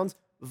compounds,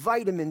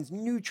 vitamins,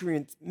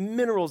 nutrients,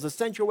 minerals,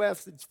 essential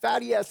acids,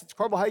 fatty acids,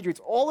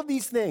 carbohydrates, all of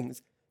these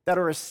things that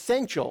are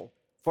essential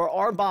for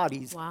our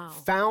bodies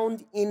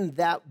found in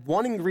that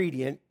one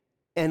ingredient.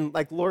 And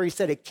like Lori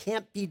said, it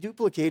can't be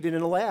duplicated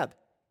in a lab.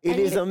 It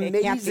is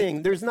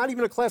amazing. There's not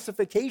even a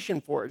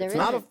classification for it. It's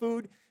not a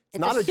food. It's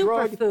not a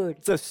drug. Superfood.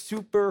 It's a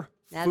super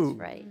That's food.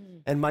 right.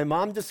 And my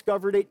mom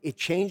discovered it. It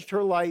changed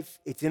her life.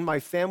 It's in my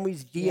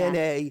family's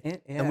DNA.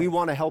 And we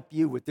want to help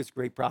you with this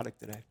great product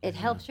today. It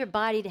helps your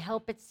body to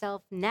help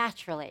itself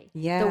naturally.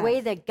 Yes. The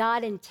way that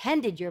God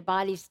intended your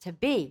bodies to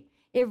be.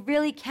 It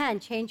really can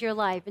change your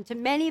life. And to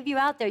many of you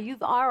out there, you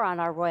are on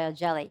our royal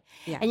jelly.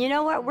 Yeah. And you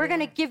know what? We're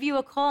going to give you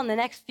a call in the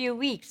next few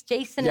weeks,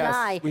 Jason and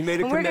I. we made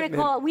a and we're going to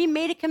commitment. call. We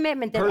made a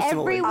commitment that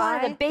Personally. every one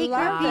of the I baker,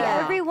 love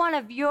that. every one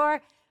of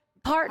your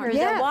partners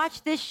that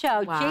watch this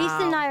show,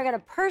 Jason and I are going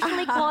to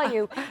personally call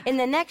you in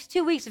the next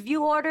 2 weeks. If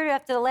you ordered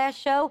after the last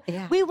show,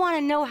 we want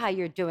to know how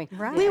you're doing.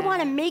 Right. We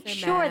want to make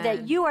sure that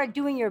Amen. you are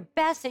doing your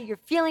best, that you're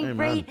feeling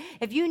great.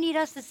 If you need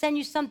us to send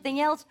you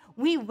something else,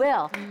 we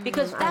will.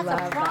 Because that's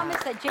a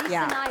promise that Jason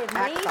and I have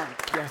made.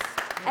 Yes.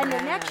 And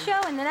the next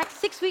show, in the next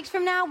 6 weeks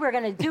from now, we're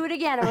going to do it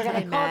again. And we're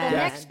going to call the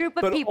next group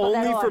of but people that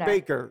only for order.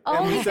 Baker. And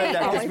Only we said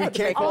that because Baker. we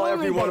can't call Only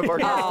every one of our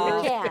Baker.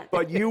 customers. We can't.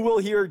 But you will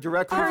hear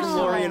directly from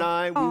Lori and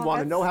I. We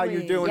want to know how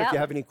you're doing. If Yep. you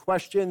have any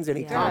questions,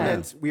 any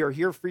comments, we are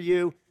here for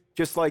you.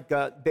 Just like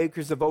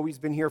bakers have always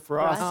been here for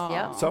us.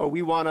 yeah. So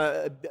we want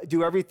to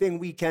do everything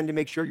we can to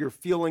make sure you're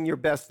feeling your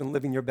best and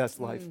living your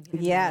best life.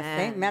 Yes,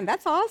 amen.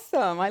 That's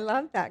awesome. I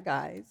love that,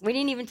 guys. We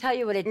didn't even tell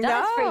you what it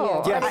does for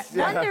you. Yes, It's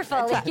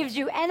wonderful. It gives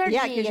you energy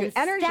Yeah, it gives you and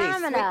energy.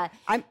 stamina.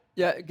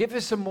 Yeah, give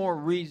us some more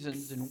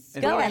reasons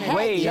and Go ahead,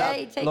 ways,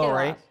 Jay, take it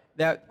Lori, off.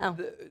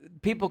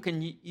 that people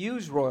can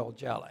use royal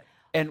jelly.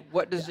 And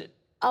what does it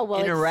Oh, well,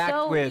 it's interact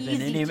so with?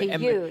 easy to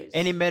and use.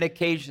 any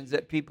medications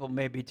that people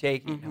may be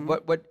taking?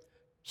 What?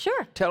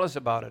 Sure. Tell us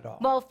about it all.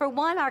 Well, for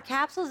one, our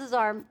capsules is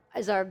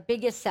our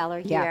biggest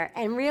seller here.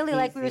 And really,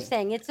 like we were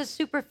saying, it's a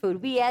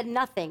superfood. We add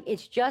nothing.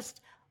 It's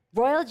just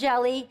royal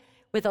jelly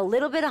with a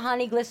little bit of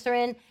honey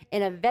glycerin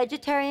in a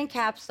vegetarian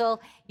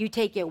capsule. You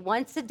take it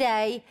once a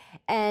day.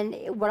 And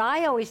what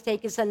I always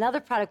take is another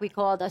product we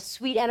call a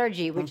Sweet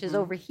Energy, which is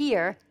over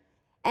here.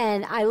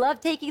 And I love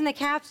taking the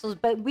capsules,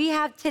 but we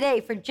have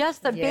today for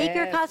just the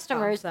Baker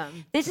customers,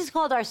 this is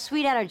called our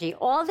Sweet Energy.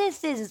 All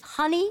this is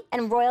honey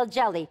and royal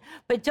jelly,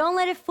 but don't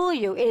let it fool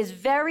you. It is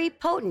very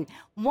potent.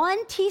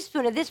 1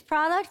 teaspoon of this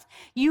product,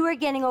 you are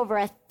getting over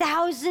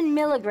 1,000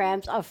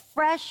 milligrams of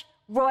fresh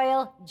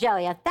royal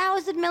jelly,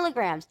 1,000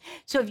 milligrams.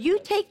 So if you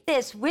take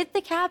this with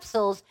the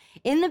capsules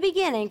in the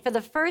beginning for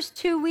the first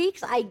 2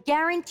 weeks, I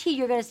guarantee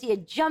you're going to see a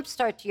jump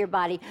start to your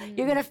body.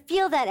 You're going to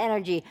feel that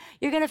energy.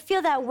 You're going to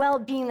feel that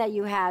well-being that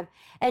you have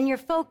and your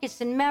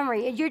focus and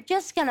memory. You're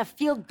just going to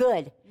feel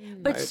good.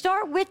 But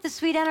start with the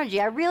Sweet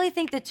Energy. I really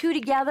think the two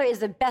together is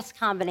the best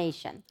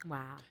combination.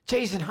 Wow.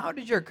 Jason, how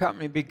did your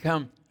company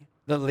become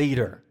the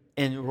leader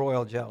in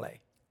royal jelly?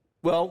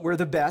 Well, we're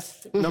the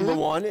best, number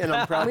one, and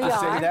I'm proud to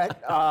say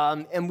that.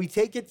 And we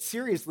take it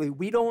seriously.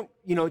 We don't,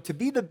 to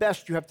be the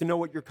best, you have to know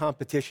what your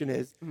competition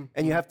is,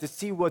 and you have to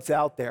see what's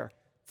out there.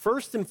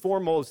 First and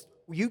foremost,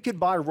 you could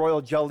buy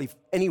royal jelly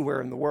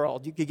anywhere in the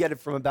world. You could get it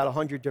from about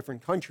 100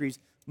 different countries.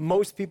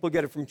 Most people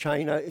get it from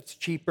China. It's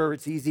cheaper.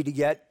 It's easy to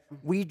get.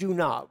 We do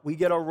not. We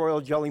get our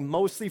royal jelly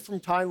mostly from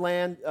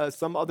Thailand,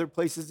 some other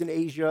places in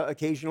Asia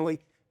occasionally,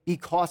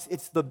 because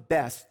it's the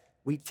best.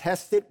 We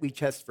test it. We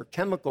test for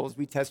chemicals.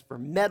 We test for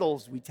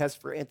metals. We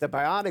test for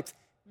antibiotics.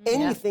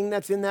 Anything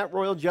that's in that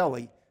royal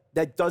jelly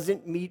that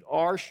doesn't meet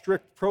our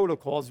strict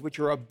protocols, which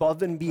are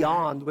above and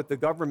beyond what the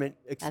government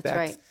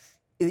expects,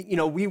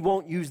 we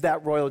won't use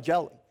that royal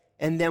jelly.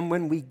 And then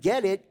when we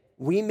get it,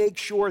 we make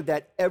sure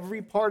that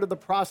every part of the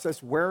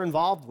process we're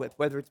involved with,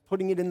 whether it's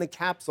putting it in the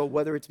capsule,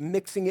 whether it's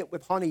mixing it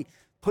with honey,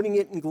 putting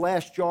it in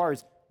glass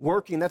jars,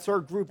 working. That's our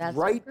group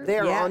right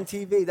there on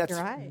TV. That's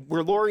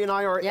where Lori and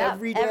I are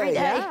every day.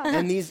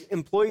 And these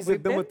employees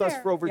have been with us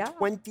for over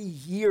 20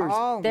 years.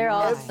 They're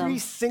awesome. Every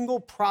single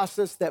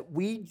process that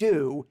we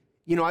do,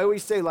 I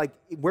always say, like,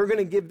 we're going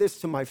to give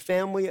this to my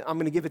family. I'm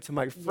going to give it to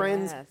my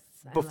friends.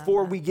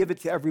 Before we give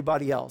it to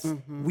everybody else.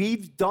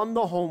 We've done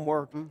the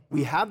homework.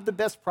 We have the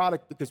best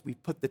product because we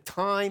put the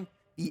time,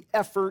 the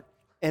effort,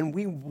 and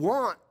we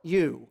want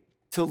you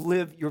to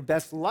live your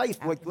best life.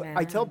 Like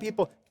I tell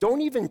people, don't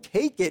even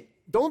take it.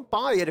 Don't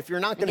buy it if you're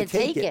not going to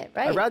take it.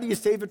 I'd rather you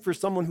save it for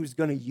someone who's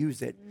going to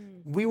use it.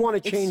 We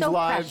want to change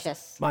lives.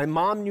 Precious. My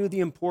mom knew the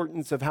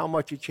importance of how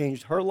much it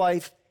changed her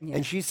life.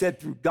 And she said,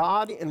 through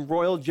God and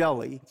royal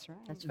jelly,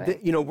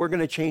 we're going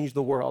to change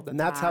the world. And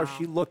that's how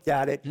she looked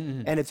at it.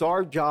 And it's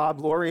our job,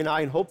 Lori and I,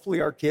 and hopefully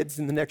our kids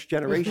in the next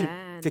generation,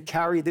 to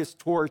carry this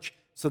torch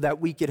so that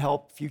we could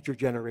help future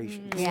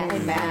generations.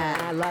 Amen.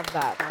 I love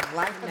that.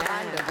 Life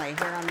abundantly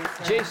here on this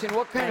earth. Jason,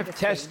 what kind of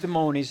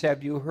testimonies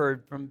have you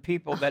heard from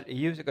people that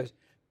use it? Because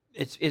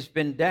it's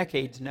been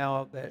decades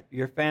now that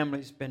your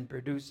family's been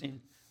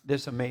producing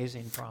this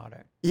amazing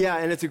product. Yeah,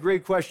 and it's a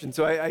great question.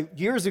 So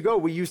years ago,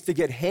 we used to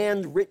get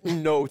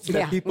handwritten notes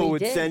that people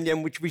would send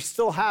in, which we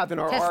still have in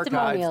our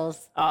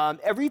archives.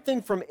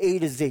 Everything from A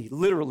to Z,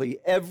 literally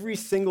every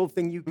single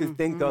thing you could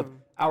think of,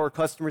 our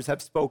customers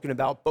have spoken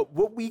about. But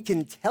what we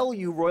can tell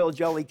you royal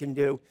jelly can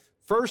do,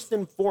 first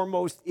and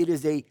foremost, it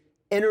is a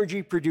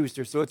energy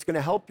producer. So it's going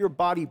to help your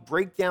body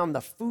break down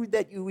the food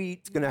that you eat.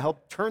 It's going to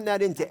help turn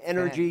that into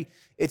energy.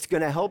 It's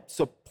going to help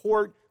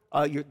support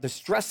the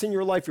stress in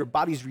your life, your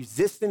body's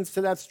resistance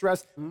to that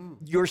stress,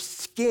 your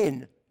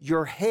skin,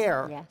 your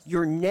hair,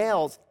 your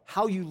nails,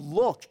 how you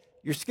look.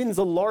 Your skin's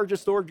the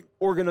largest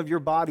organ of your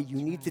body. You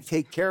need to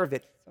take care of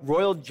it.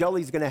 Royal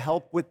jelly is going to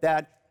help with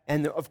that.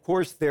 And of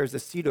course, there's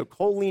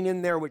acetylcholine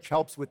in there, which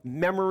helps with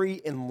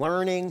memory and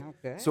learning.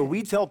 So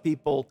we tell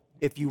people,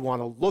 if you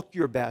want to look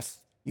your best,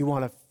 you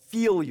want to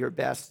feel your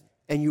best,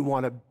 and you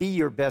want to be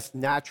your best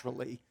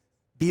naturally,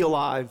 Be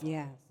Alive,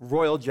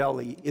 royal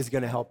jelly is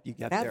going to help you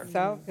get there. That's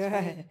so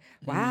good.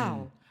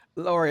 Wow.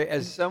 Lori,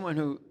 as someone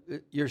who,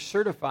 you're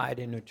certified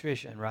in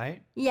nutrition,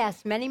 right?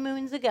 Yes, many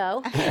moons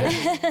ago.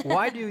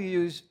 Why do you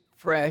use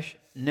fresh,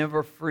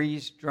 never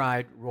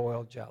freeze-dried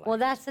royal jelly? Well,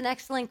 that's an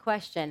excellent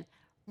question.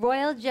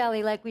 Royal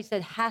jelly, like we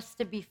said, has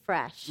to be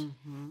fresh.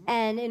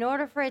 And in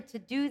order for it to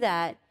do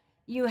that,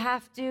 you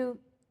have to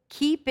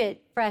keep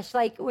it fresh.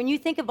 Like when you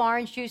think of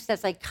orange juice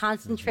that's like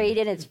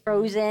concentrated, it's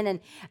frozen, and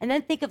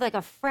then think of like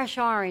a fresh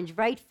orange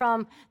right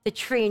from the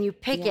tree, and you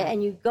pick it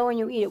and you go and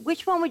you eat it.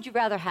 Which one would you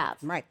rather have?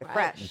 Right, the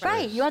fresh.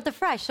 Right, you want the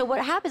fresh. So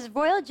what happens is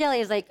royal jelly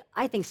is like,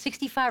 I think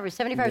 65 or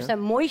 75%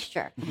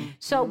 moisture.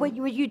 So what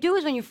you do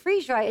is when you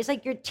freeze dry, it's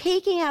like you're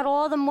taking out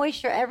all the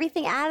moisture,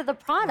 everything out of the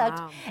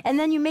product, and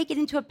then you make it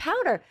into a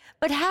powder.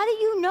 But how do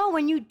you know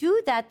when you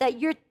do that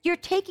you're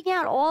taking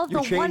out all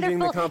the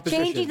wonderful,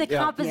 changing the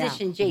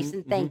composition,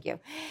 Jason, thank you.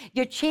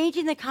 You're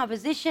changing the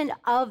composition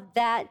of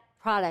that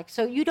product.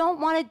 So you don't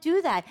want to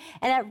do that.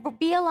 And at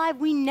Be Alive,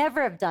 we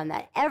never have done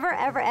that. Ever,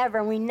 ever, ever.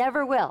 And we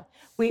never will.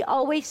 We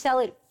always sell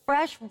it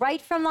fresh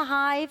right from the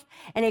hive,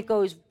 and it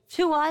goes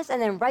to us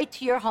and then right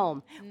to your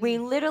home. We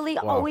literally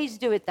always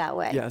do it that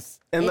way. Yes.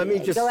 And let me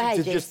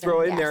just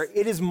throw in there,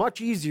 it is much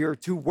easier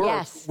to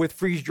work with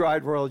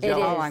freeze-dried royal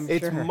jelly.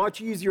 It's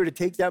much easier to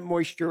take that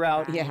moisture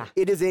out.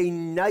 It is a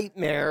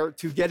nightmare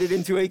to get it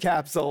into a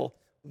capsule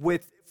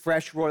with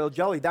fresh royal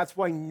jelly. That's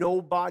why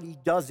nobody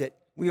does it.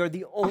 We are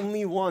the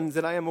only ones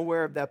that I am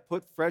aware of that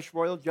put fresh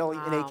royal jelly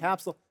in a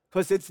capsule,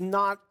 because it's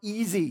not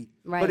easy.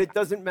 But it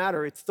doesn't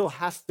matter. It still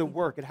has to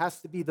work. It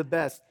has to be the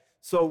best.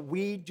 So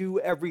we do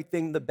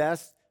everything the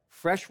best.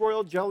 Fresh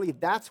royal jelly,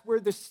 that's where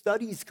the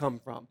studies come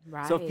from.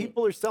 So if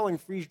people are selling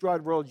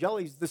freeze-dried royal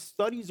jellies, the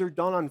studies are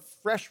done on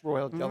fresh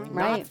royal jelly,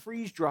 not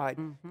freeze-dried.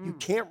 You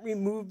can't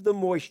remove the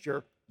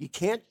moisture. You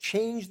can't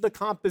change the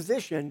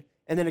composition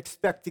and then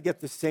expect to get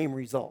the same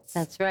results.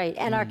 That's right.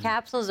 And our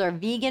capsules are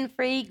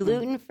vegan-free,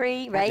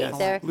 gluten-free, right? Yes,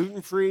 they're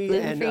gluten-free,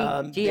 and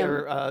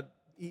they're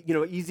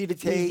easy to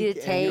take,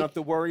 and you don't have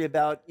to worry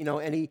about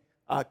any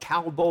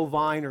cow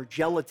bovine or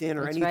gelatin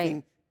or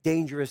anything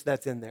dangerous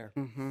that's in there.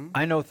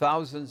 I know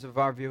thousands of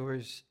our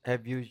viewers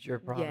have used your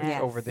products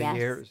over the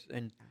years,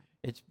 and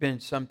it's been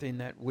something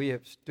that we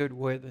have stood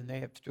with, and they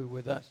have stood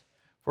with us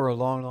for a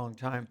long, long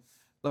time.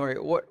 Lori,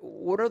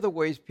 what are the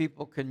ways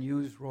people can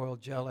use royal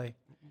jelly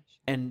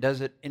And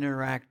does it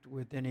interact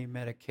with any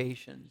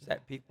medications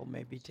that people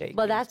may be taking?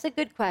 Well, that's a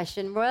good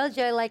question. Royal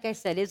jelly, like I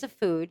said, is a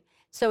food.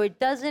 So it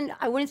doesn't,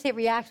 I wouldn't say it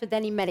reacts with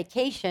any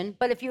medication,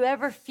 but if you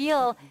ever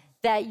feel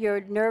that you're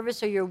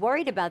nervous or you're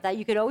worried about that,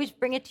 you could always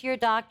bring it to your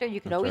doctor.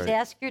 You could always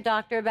ask your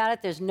doctor about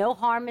it. There's no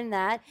harm in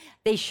that.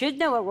 They should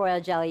know what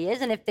royal jelly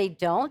is, and if they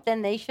don't,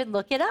 then they should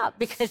look it up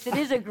because it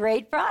is a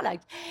great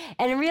product.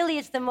 And really,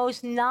 it's the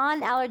most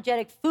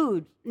non-allergenic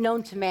food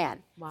known to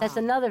man. Wow. That's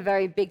another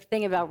very big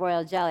thing about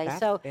royal jelly.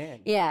 That's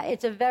big. Yeah,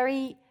 it's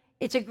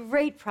a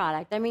great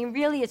product. I mean,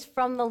 really, it's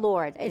from the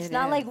Lord. It's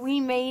not like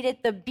we made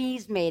it, the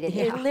bees made it.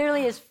 It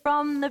literally is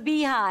from the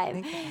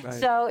beehive. Right.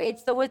 So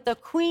it's what the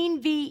queen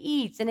bee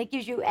eats, and it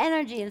gives you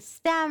energy and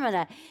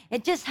stamina.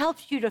 It just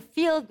helps you to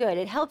feel good.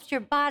 It helps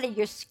your body,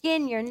 your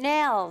skin, your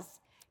nails.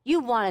 You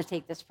want to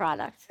take this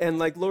product. And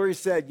like Lori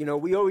said,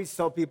 we always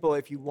tell people,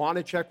 if you want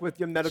to check with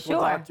your medical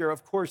doctor,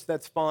 of course,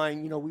 that's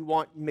fine. We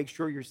want to make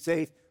sure you're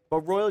safe.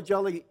 But royal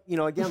jelly,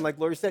 again, like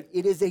Lori said,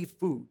 it is a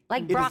food.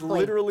 Like broccoli. It is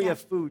literally a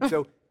food.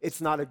 So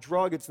it's not a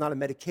drug. It's not a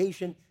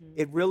medication.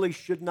 It really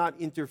should not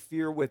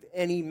interfere with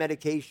any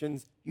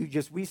medications.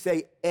 We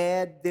say,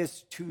 add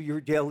this to your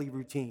daily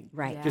routine.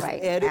 Right. Just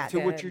add it to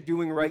what you're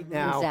doing right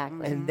now.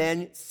 And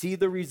then see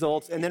the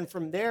results. And then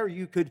from there,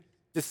 you could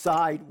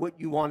decide what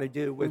you want to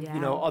do with,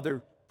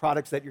 other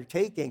products that you're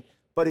taking.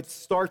 But it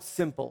starts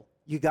simple.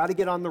 You got to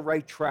get on the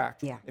right track.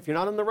 Yeah. If you're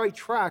not on the right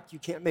track, you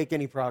can't make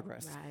any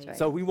progress. Right.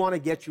 So we want to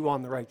get you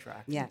on the right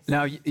track. Yes.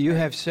 Now, you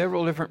have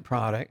several different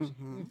products.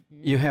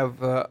 You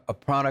have a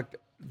product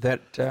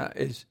that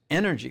is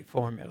energy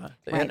formula.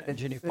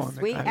 The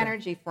sweet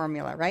energy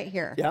formula right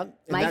here. Yeah.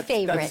 My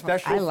favorite. That's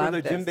special for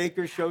the Jim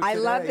Baker show today. I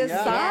love this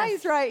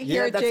size right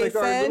here, that's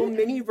Jason. like our little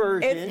mini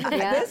version.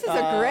 This is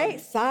a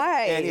great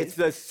size. And it's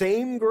the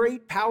same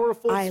great,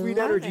 powerful sweet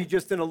energy,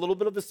 just in a little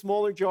bit of a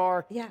smaller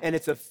jar. Yeah. And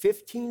it's a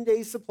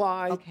 15-day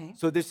supply. Okay.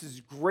 So this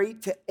is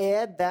great to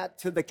add that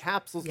to the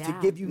capsules to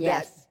give you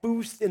that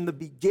boost in the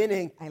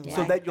beginning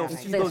so that you'll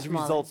see those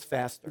results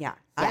faster. Yeah.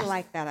 I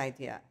like that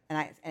idea.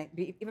 And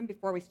even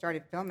before we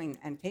started filming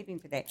and taping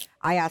today,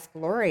 I asked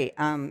Lori,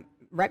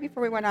 right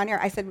before we went on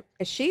air, I said,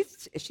 she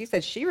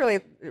said she really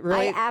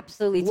I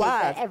absolutely take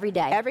that every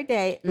day. Every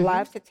day,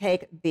 loves to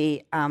take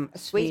the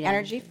sweet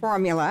energy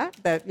formula,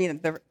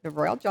 the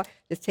royal jelly,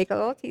 just take a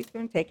little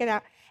teaspoon, take it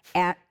out,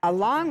 and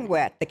along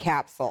with the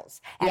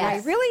capsules. And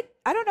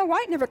I don't know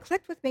why it never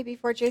clicked with me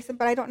before, Jason,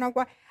 but I don't know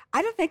why.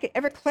 I don't think it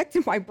ever clicked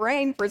in my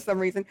brain for some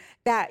reason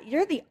that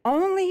you're the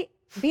only,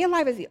 Be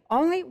Alive is the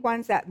only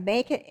ones that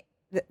make it,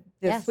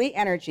 the sweet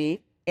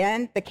energy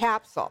in the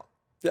capsule.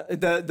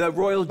 The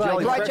royal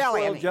jelly,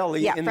 royal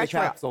jelly in the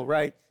capsule,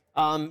 right?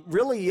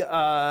 Really,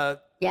 I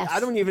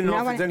don't even know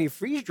if there's any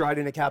freeze-dried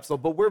in a capsule,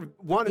 but we're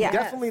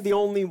definitely the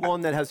only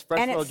one that has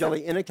fresh royal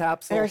jelly in a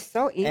capsule. They're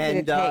so easy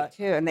to take,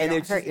 too, and they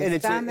don't hurt your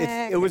stomach.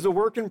 It was a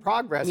work in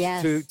progress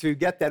to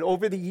get that.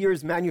 Over the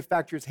years,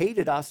 manufacturers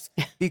hated us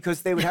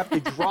because they would have to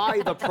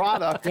dry the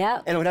product,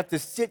 and it would have to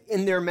sit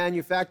in their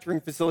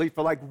manufacturing facility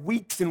for like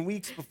weeks and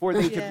weeks before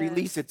they could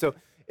release it. So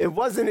it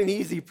wasn't an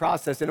easy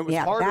process, and it was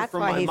harder for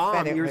my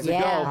mom years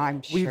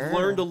ago. We've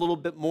learned a little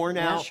bit more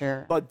now,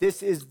 but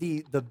this is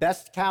the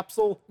best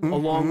capsule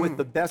along with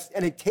the best,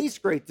 and it tastes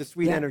great, the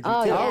sweet energy,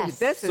 too. Yes.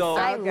 This is so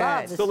I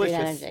love the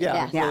delicious. Sweet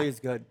energy. It really is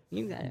good.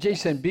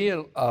 Jason, Be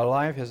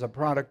Alive has a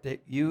product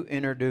that you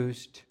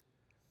introduced,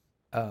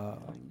 I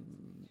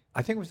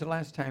think it was the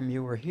last time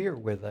you were here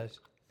with us,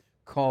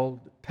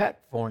 called Pet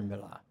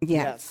Formula.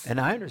 Yes. And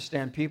I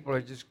understand people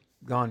are just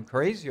gone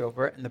crazy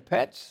over it, and the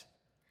pets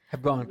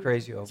have gone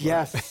crazy over it.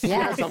 Yes.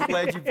 I'm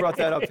glad you brought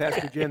that up,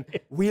 Pastor Jim.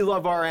 We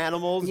love our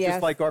animals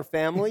just like our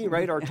family,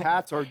 right? Our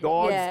cats, our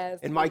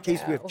dogs. In my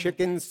case, we have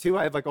chickens, too.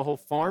 I have like a whole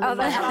farm in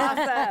my house.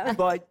 Awesome.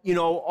 But,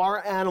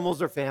 our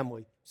animals are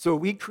family. So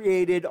we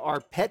created our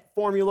Pet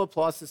Formula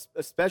Plus,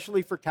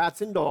 especially for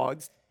cats and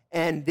dogs.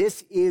 And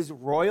this is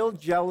royal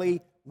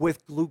jelly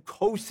with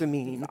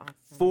glucosamine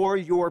for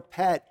your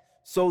pet.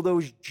 So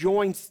those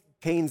joints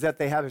pains that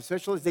they have,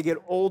 especially as they get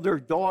older,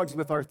 dogs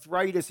with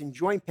arthritis and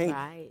joint pain.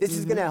 This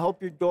is going to help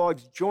your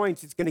dog's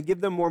joints. It's going to give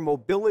them more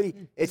mobility.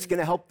 It's going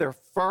to help their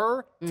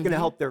fur. It's going to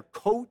help their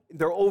coat,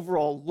 their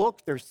overall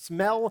look, their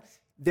smell.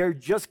 They're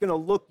just going to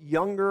look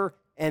younger,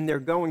 and they're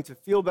going to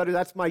feel better.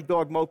 That's my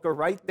dog, Mocha,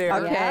 right there.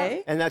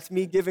 Okay. And that's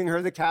me giving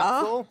her the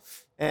capsule.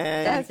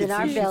 And you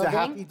can see she's a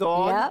happy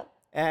dog.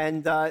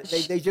 And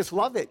they just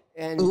love it.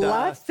 And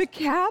loves the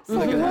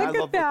capsule. Look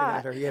at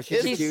that. Her. Yeah,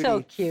 she's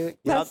so cute.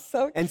 That's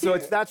so cute. And so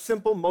it's that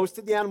simple. Most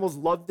of the animals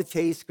love the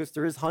taste because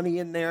there is honey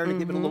in there to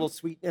give it a little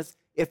sweetness.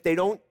 If they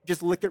don't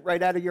just lick it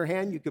right out of your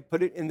hand, you could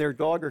put it in their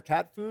dog or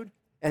cat food,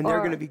 and they're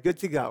going to be good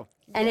to go.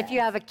 And if you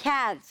have a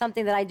cat,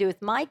 something that I do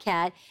with my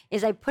cat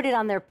is I put it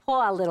on their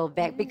paw a little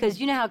bit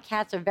because you know how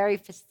cats are very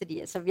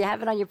fastidious. So if you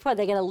have it on your paw,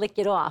 they're going to lick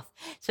it off.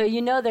 So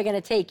you know they're going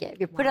to take it. If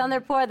you put it on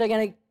their paw, they're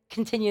going to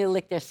continue to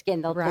lick their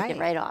skin. They'll lick it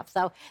right off.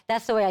 So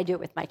that's the way I do it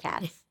with my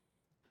cats.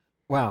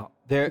 Wow.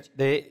 It's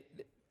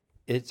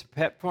a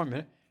pet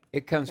formula.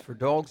 It comes for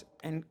dogs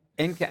and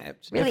In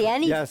cats. Really,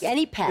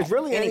 any pet. It's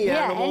really any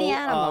animal. Yeah, any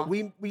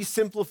animal. We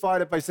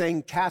simplified it by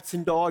saying cats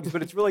and dogs,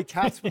 but it's really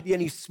cats would be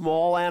any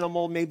small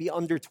animal, maybe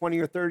under 20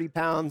 or 30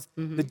 pounds.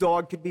 The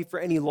dog could be for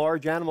any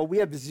large animal. We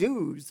have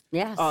zoos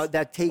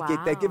that take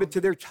it, that give it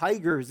to their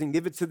tigers and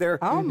give it to their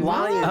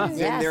lions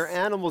and their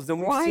animals.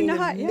 And we've seen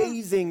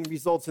amazing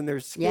results in their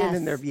skin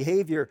and their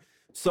behavior.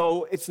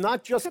 So it's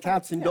not just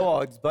cats and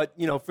dogs, but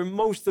for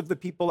most of the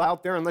people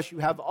out there, unless you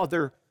have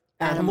other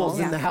animals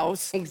in the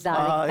house,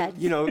 exotic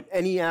pets.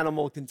 Any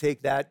animal can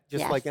take that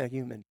just like a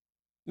human.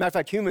 Matter of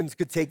fact, humans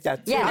could take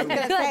that too. Yeah, I was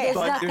gonna say,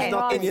 but there's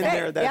nothing in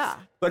there that's.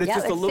 But it's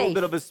just a little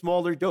bit of a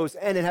smaller dose,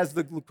 and it has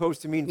the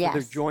glucosamine for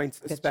their joints,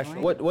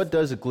 especially. What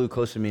does a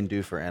glucosamine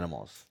do for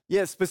animals?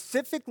 Yeah,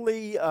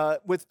 specifically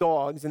with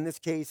dogs, in this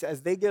case,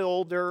 as they get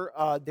older,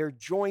 their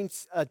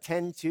joints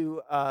tend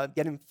to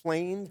get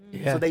inflamed,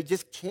 so they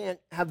just can't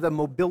have the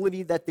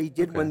mobility that they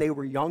did when they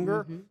were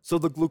younger. So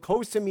the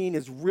glucosamine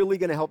is really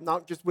going to help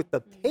not just with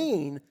the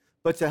pain,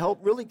 but to help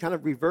really kind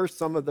of reverse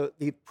some of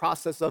the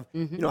process of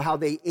how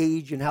they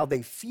age and how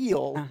they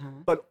feel,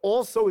 but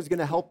also is going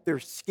to help their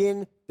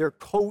skin, their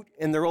coat,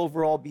 and their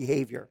overall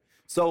behavior.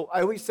 So I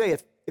always say,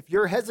 if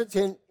you're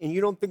hesitant and you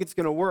don't think it's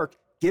going to work,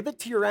 give it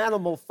to your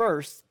animal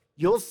first.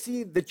 You'll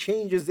see the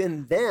changes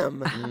in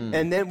them.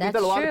 And then we've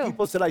got a lot of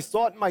people said, I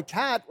saw it in my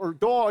cat or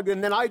dog,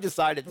 and then I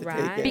decided to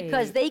take it.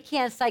 Because they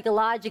can't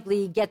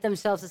psychologically get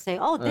themselves to say,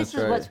 oh, this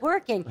is what's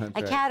working.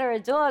 A cat or a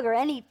dog or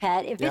any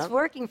pet, if it's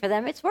working for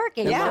them, it's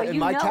working. Yeah. So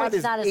My cat it's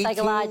is not a 18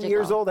 psychological.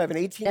 years old. I have an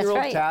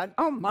 18-year-old cat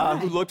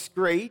who looks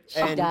great.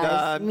 She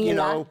does.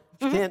 You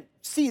can't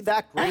see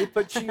that great,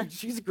 but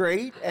she's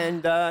great.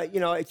 And,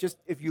 it's just,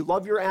 if you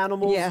love your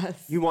animals,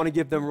 you want to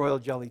give them royal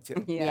jelly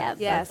too.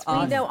 Yes,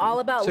 we know all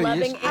about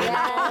loving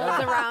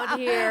animals around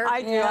here.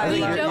 I do.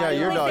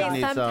 Your dog say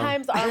needs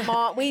sometimes our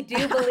mom, we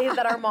do believe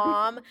that our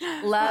mom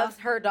loves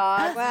her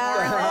dogs.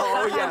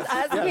 Sometimes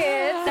as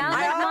kids. Sounds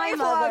like my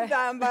mother. Love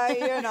them, but if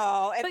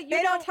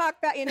they don't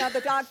talk back,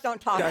 the dogs don't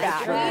talk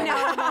back. We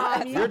know,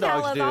 Mom. You Your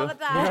tell dogs us do. all the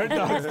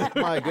time.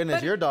 My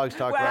goodness, your dogs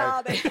talk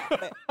right.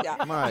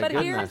 But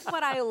here's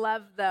what I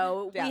love,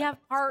 though. We have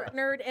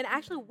partnered, and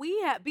actually,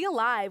 Be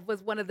Alive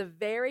was one of the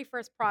very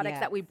first products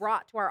that we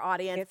brought to our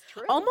audience. It's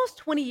true. Almost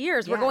 20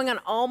 years. We're going on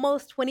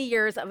almost 20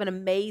 years of an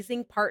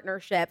amazing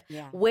partnership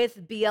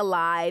with Be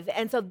Alive.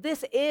 And so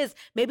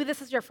maybe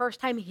this is your first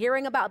time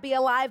hearing about Be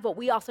Alive, but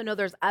we also know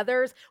there's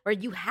others where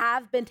you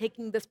have been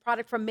taking this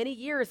product for many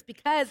years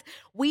because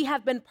we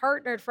have been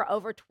partnered for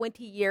over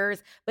 20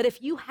 years. But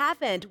if you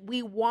haven't,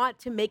 we want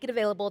to make it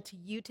available to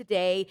you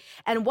today.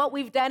 And what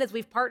we've done is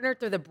we've partnered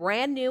through the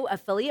brand new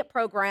affiliate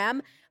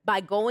program by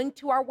going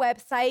to our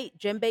website,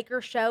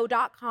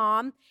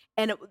 JimBakkerShow.com,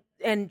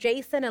 and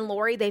Jason and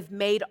Lori, they've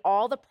made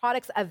all the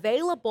products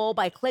available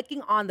by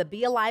clicking on the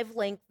Be Alive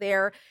link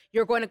there.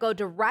 You're going to go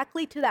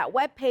directly to that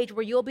webpage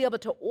where you'll be able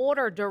to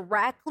order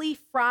directly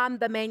from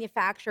the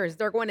manufacturers.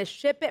 They're going to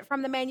ship it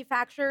from the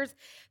manufacturers.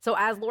 So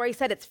as Lori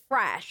said, it's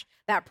fresh.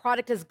 That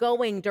product is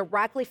going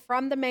directly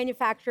from the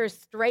manufacturers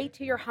straight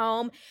to your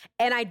home.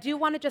 And I do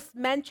want to just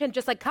mention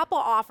just a couple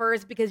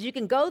offers because you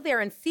can go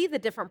there and see the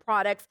different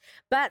products.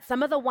 But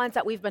some of the ones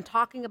that we've been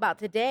talking about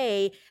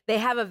today, they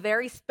have a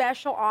very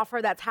special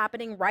offer that's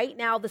happening right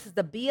now. This is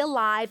the Be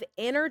Alive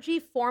Energy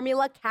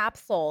Formula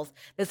Capsules.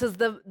 This is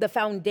the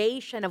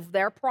foundation of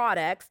their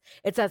products.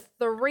 It's a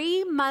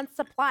 3-month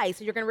supply.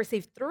 So you're going to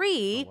receive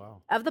 3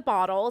 of the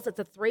bottles. It's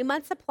a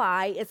 3-month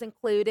supply. It's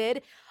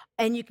included.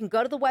 And you can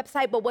go to the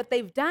website, but what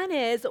they've done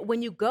is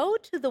when you go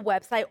to the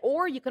website,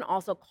 or you can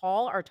also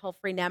call our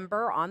toll-free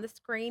number on the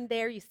screen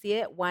there. You see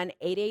it,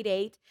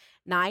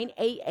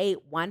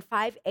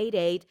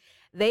 1-888-988-1588.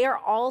 They are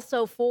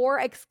also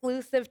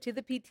exclusive to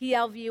the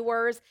PTL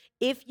viewers.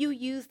 If you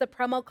use the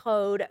promo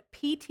code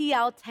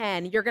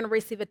PTL10, you're going to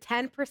receive a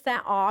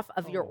 10% off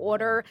of your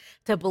order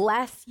to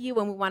bless you.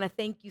 And we want to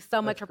thank you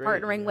so much for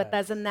partnering with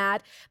us in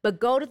that.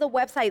 But go to the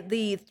website.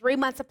 The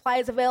 3-month supply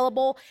is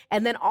available.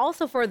 And then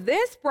also for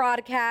this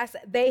broadcast,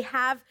 they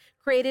have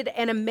created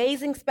an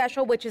amazing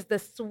special, which is the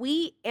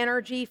Sweet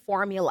Energy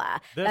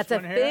Formula. That's a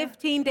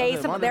 15-day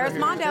supply. There's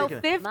Mondo,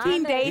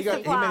 15-day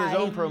supply. He made his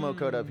own promo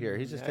code up here.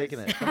 He's just taking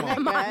it. Come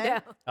on. Mondo.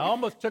 I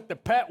almost took the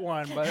pet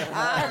one, but You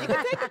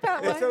can take the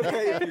pet one. It's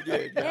okay if you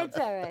did. It's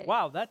all right.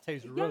 wow, that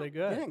tastes really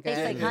good.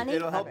 Tastes like honey.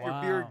 It'll help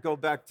your beard go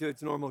back to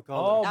its normal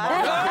color. Oh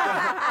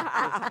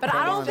my But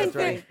I don't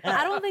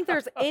think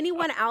there's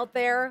anyone out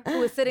there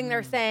who is sitting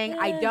there saying,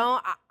 I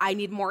don't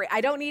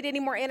need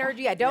any more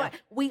energy.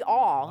 We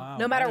all,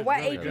 no matter what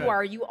age you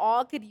are, you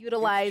all could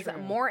utilize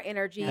more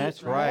energy,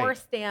 more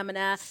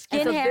stamina.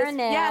 Skin, hair, and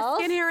nails. Yes,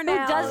 skin, hair, and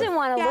nails. Who doesn't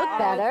want to look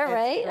better,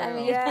 right? True. I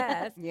mean,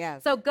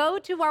 Yes. So go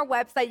to our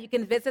website. You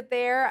can visit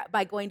there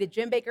by going to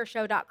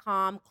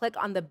JimBakkerShow.com. Click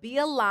on the Be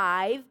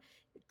Alive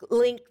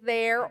link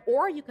there,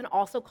 or you can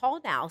also call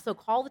now. So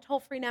call the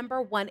toll-free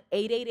number,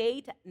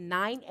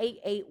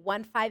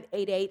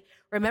 1-888-988-1588.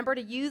 Remember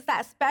to use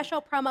that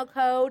special promo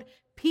code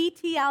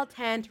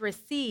PTL10 to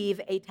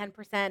receive a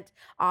 10%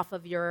 off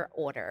of your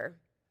order.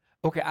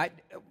 Okay,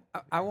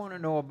 I want to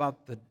know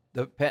about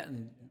the pet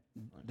and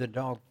the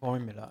dog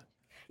formula.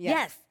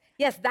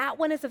 Yes, that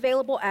one is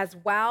available as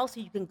well, so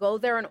you can go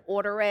there and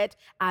order it.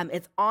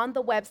 It's on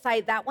the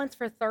website. That one's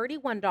for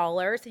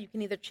 $31, so you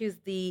can either choose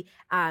the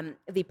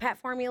pet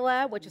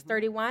formula, which is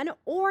 $31,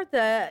 or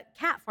the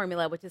cat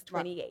formula, which is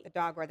 $28. The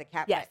dog or the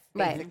cat, Yes.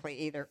 basically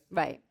either.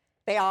 Right.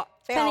 They all.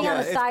 Depending on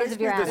the it's size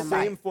of your basically animal.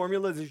 the same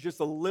formula. There's just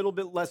a little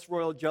bit less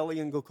royal jelly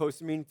and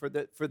glucosamine for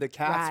the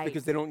cats Right.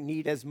 because they don't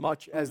need as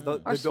much as the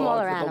dogs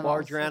smaller or the animals.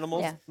 larger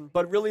animals. Yeah.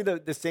 But really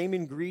the same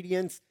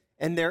ingredients,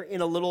 and they're in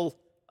a little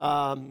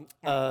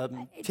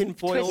tin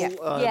foil,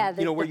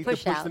 where you can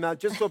push them out,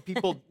 just so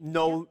people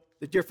know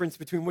the difference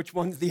between which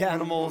one's the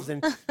animals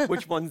and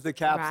which one's the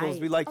capsules.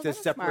 Right. We like to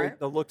that's separate smart.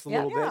 the looks a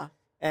little bit.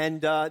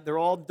 And they're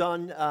all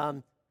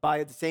done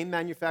by the same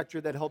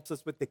manufacturer that helps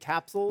us with the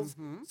capsules.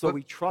 So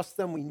we trust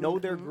them. We know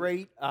they're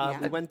great.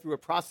 We went through a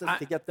process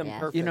to get them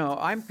perfect. You know,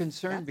 I'm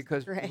concerned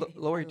because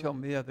Lori told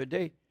me the other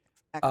day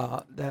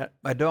that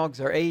my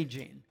dogs are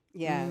aging.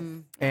 Yes.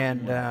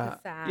 And,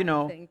 sad you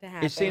know, thing to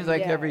it seems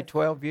happen. like every Yes.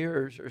 12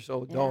 years or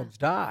so, dogs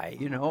die,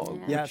 you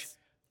know. Yes.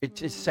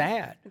 It's just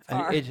sad.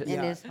 hard. It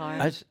is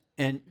hard.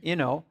 And, you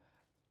know,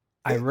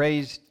 I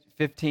raised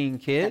 15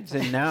 kids,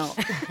 and now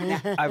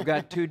I've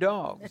got 2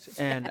 dogs,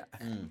 and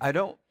I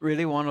don't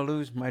really want to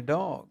lose my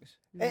dogs.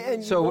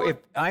 And So if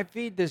I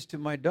feed this to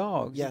my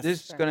dogs, Yes.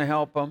 this is going to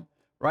help them,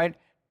 right?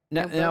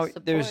 Now,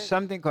 build there's support.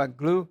 something called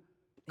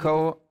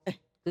glucosamine.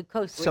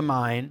 Glucose.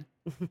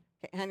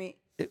 Honey,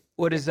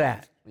 What is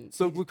that?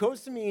 So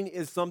glucosamine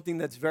is something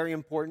that's very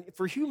important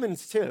for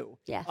humans too.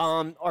 Yes.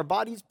 Our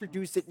bodies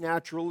produce it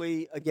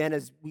naturally. Again,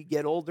 as we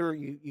get older,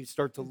 you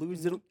start to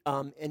lose it,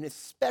 and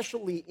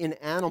especially in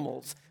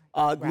animals.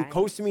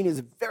 Glucosamine is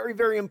very,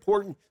 very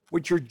important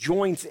with your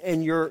joints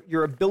and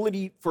your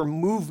ability for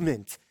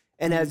movement.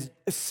 And as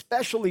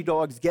especially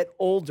dogs get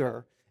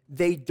older,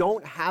 they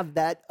don't have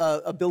that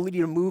ability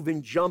to move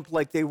and jump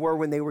like they were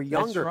when they were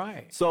younger. That's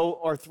right.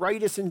 So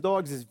arthritis in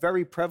dogs is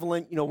very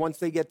prevalent, you know, once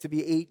they get to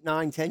be 8,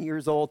 9, 10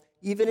 years old,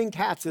 even in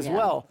cats as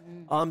well.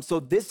 So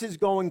this is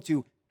going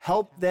to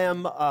help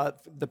them,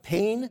 the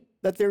pain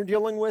that they're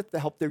dealing with, to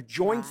help their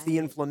joints, the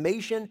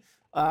inflammation,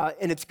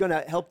 and it's going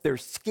to help their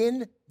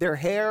skin, their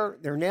hair,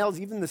 their nails,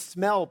 even the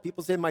smell.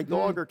 People say my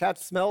dog or cat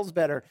smells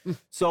better.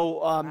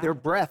 So their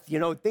breath, you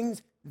know,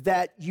 things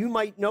that you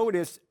might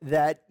notice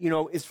that, you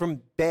know, is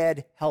from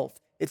bad health.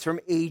 It's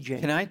from aging.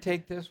 Can I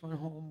take this one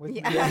home with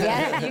me?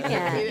 Yes, you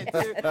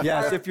can.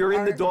 Yes, if you're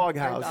in the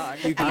doghouse,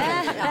 you can.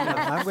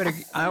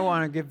 I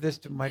want to give this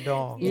to my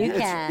dog. You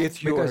can. It's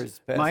Because yours,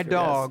 Pastor, my yes.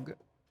 dog,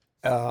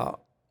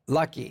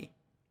 Lucky,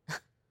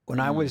 when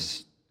I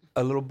was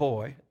a little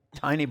boy,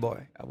 tiny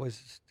boy, I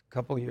was a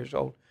couple years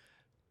old,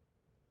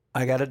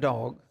 I got a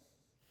dog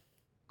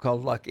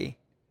called Lucky.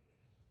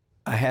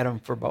 I had him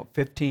for about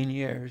 15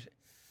 years.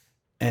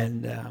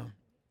 And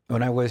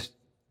when I was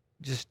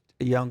just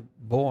a young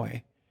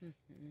boy,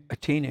 a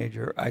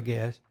teenager, I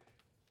guess,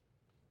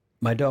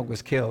 my dog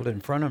was killed in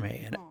front of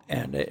me,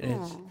 and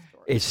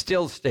it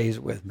still stays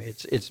with me.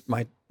 It's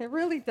my it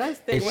really does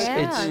stay it's with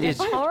it's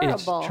it's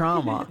horrible.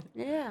 trauma.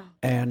 Yeah.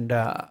 And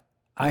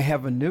I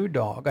have a new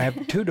dog. I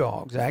have 2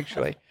 dogs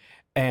actually,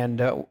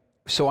 and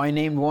so I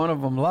named one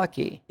of them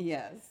Lucky.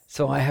 Yes.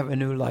 So I have a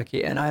new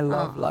Lucky, and I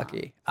love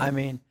Lucky. I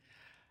mean,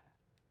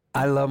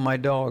 I love my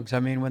dogs.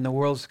 I mean, when the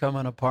world's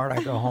coming apart,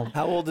 I go home.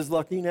 How old is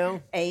Lucky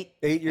now? 8.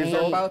 8 years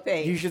They're old? both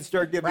 8. You should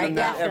start giving him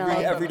that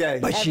Definitely. every day.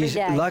 But Every she's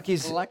day.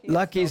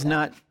 Lucky's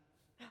not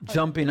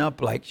jumping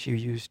up like she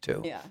used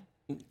to. Yeah.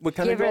 What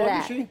kind Give of her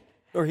dog is that. she?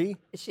 Or he?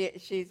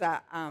 She's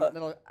a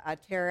little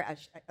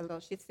a little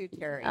Shih Tzu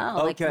terrier.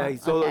 Oh, like Okay, one.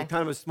 so Okay.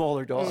 kind of a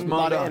smaller dog. Small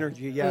a lot of dog.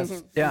 energy,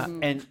 yes. Yeah,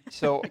 and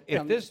so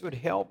if this would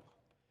help,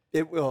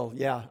 It will,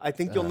 yeah. I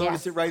think you'll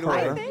notice Yes. it right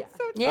I away. think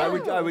so too.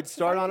 Yeah. I would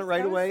start on it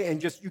right away, and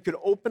just you could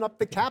open up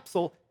the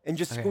capsule and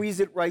just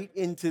squeeze it right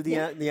into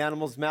the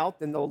animal's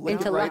mouth, and they'll lick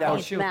Into it right oh,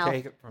 Lucky's out. she'll mouth.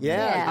 take it from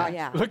Yeah. Oh,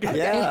 yeah. Look at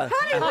Yeah.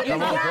 Oh, you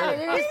got it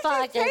in his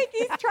pocket.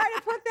 He's trying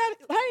to put that.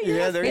 Hey,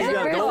 Yeah, there you Yeah,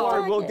 go. real Don't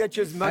worry, we'll pocket. get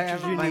you as I much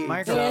as have you my need.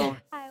 microphone.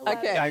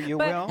 Okay. You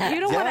But will? you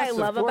know what I Yes, of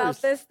love course.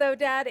 about this, though,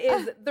 Dad,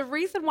 is the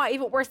reason why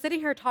even we're sitting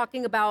here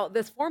talking about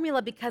this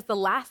formula because the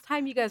last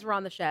time you guys were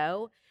on the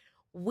show,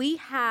 we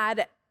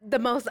had the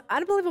most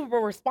unbelievable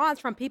response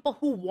from people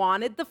who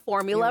wanted the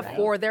formula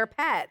for their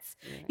pets.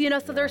 You know,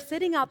 so they're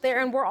sitting out there,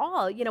 and we're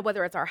all, you know,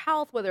 whether it's our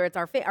health, whether it's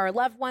our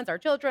loved ones, our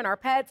children, our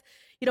pets,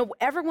 you know,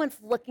 everyone's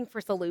looking for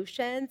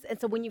solutions. And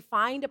so when you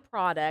find a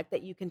product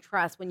that you can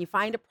trust, when you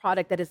find a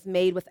product that is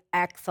made with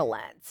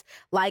excellence,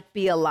 like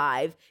Be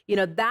Alive, you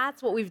know,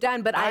 that's what we've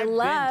done. But I I've been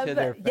love, to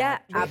their yeah,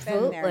 factory. We've been there,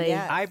 absolutely.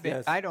 yes. I've been.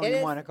 Yes. I don't It even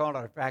is- want to call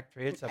it a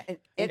factory. It's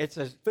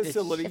a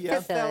Facility, it's, yeah.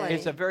 Facility.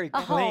 It's a very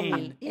A clean.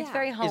 homey. It's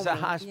very homey. It's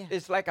a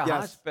It's like a Yes.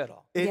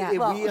 hospital. We,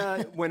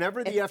 Well-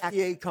 whenever the It's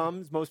FDA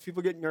comes, most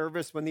people get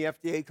nervous when the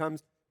FDA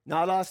comes.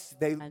 not us.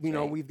 They, That's you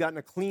know, right. we've gotten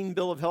a clean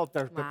bill of health.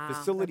 The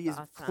facility is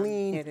that's awesome.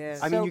 clean. It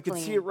is. I mean, So you can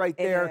see clean. it right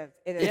there.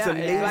 It is. It's Yeah,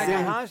 amazing. it's like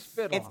a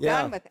hospital. It's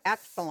Yeah. done with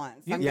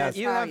excellence. You, I'm gonna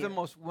you tell have the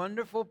most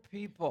wonderful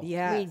people.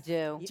 Yes. We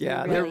do.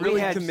 Yeah, You they're really really We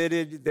had-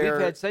 committed. We've They're,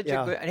 had such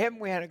yeah. a good, haven't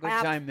we had a good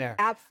time there?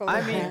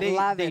 Absolutely. I mean,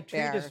 Love they it treat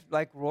there. us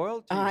like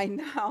royalty. I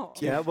know.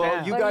 Yeah,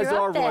 well, you Well, guys you're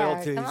are up there.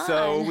 royalty. Come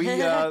So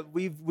on.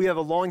 we have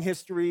a long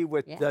history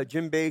with Yeah.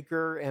 Jim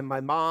Baker and my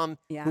mom,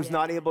 Yeah. who's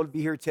not able to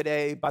be here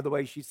today. By the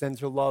way, she sends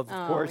her love, of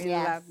Oh, course. We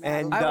yes. love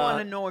And I want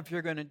to know if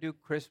you're going to do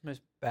Christmas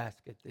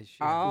basket this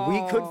year. Oh.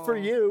 we could for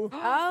you.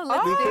 Oh,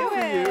 let's We do could for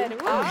you.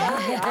 it. Woo,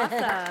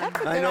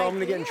 awesome. I know I'm going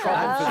to get in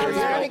trouble Oh, for this.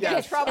 you're but gonna get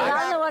yes, trouble. And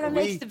I'm the one who we-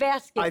 makes the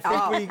basket. I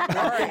think we.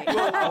 I think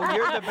we'll- Oh,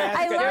 you're the I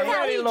basket. love how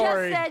ready, he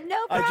Lori. just said no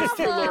I problem. just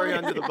threw Lori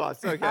under the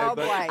bus. Okay, Oh,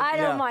 but boy. I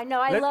don't yeah. mind. No,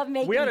 I love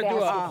making We ought to do a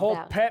baskets whole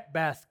now. pet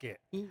basket.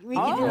 We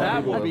can do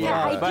That a would be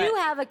pet. fun. I do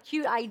have a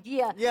cute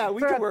idea. Yeah, we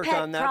for could a work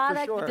pet on that for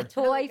product sure. with the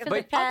toy for the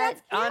But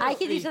pet. I could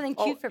honestly, do something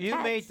cute for you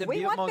pets. made the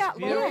We want most that,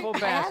 Lori. beautiful I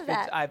have baskets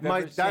that. I've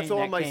ever seen. That's all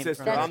that my came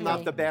sister. from That's I'm not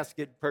me. the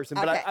basket person.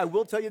 But Okay. I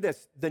will tell you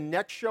this. The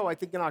next show, I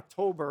think in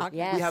October,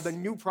 Yes. we have a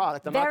new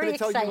product. I'm not Very going to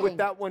tell you exciting. what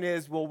that one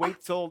is. We'll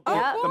wait till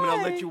Yeah. I'm going to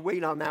boy. let you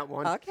wait on that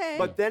one. Okay.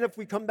 But then if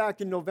we come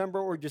back in November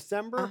or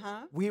December,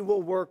 we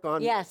will work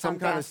on Yes, some on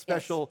kind of baskets.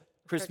 special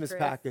Christmas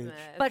package.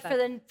 But for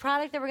the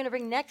product that we're going to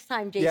bring next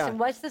time, Jason, Yeah.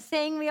 what's the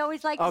saying we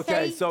always like to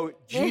say? Okay, so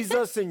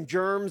Jesus and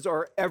germs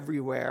are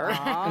everywhere.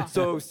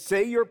 So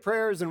say your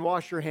prayers and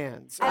wash your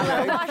hands. I love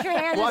okay? wash your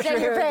hands Wash and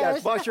say your hands, prayers.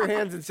 yes, wash your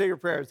hands and say your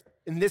prayers.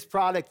 And this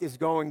product is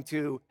going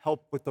to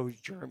help with those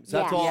germs.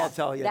 That's all I'll Yes,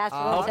 tell you. that's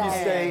what help it you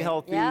says. stay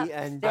healthy. Yep,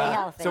 And stay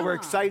healthy. so we're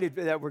excited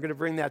that we're going to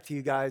bring that to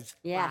you guys.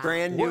 Yeah.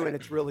 Brand new, and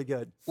it's really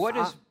good. What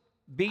is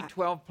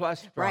B12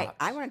 plus drops? Right.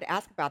 I wanted to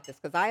ask about this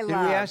because I Did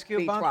love we ask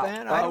you about B12.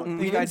 that? I don't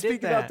We think I didn't did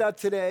speak about that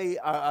today.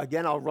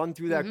 Again, I'll run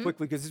through that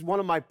quickly because it's one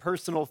of my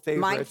personal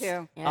favorites.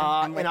 too. Yeah.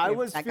 I'm with And I you.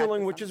 was I got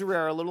feeling, this which one. is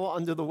rare, a little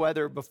under the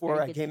weather before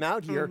Very I good. came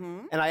out here,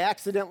 and I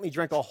accidentally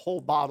drank a whole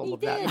bottle He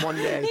of that in did. one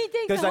day He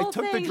did because the I whole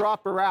took the thing.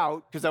 dropper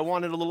out because I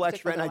wanted a little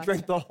extra, a and I little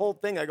drank the whole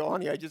thing. I go,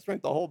 honey, I just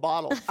drank the whole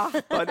bottle.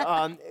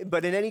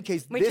 But in any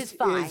case, Which this is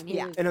fine. is He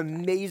an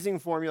amazing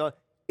formula.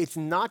 It's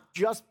not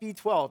just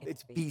B12,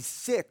 it's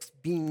B6,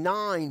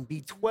 B9,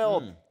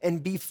 B12,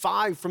 and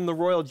B5 from the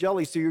royal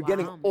jelly. So you're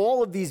getting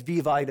all of these B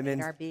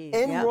vitamins Our Bs,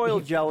 in yep. royal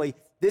jelly.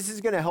 This is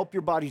going to help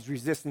your body's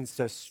resistance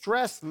to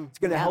stress. It's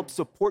going to help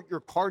support your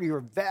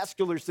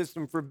cardiovascular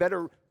system for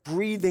better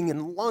breathing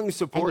and lung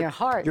support. your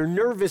heart. Your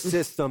nervous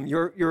system,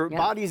 your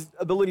body's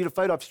ability to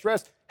fight off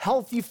stress,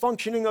 healthy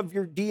functioning of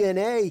your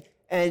DNA,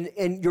 and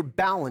your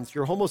balance,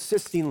 your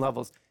homocysteine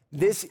levels.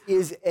 This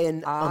is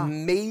an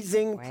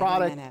amazing wait a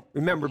product. minute.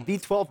 Remember,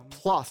 B12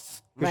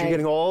 plus, because Right. you're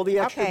getting all the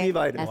extra Okay. B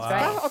vitamins. That's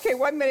right. Oh, okay,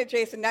 1 minute,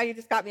 Jason. Now you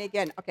just got me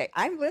again. Okay,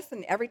 I'm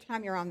listening every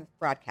time you're on this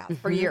broadcast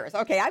for years.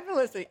 Okay, I've been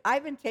listening.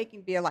 I've been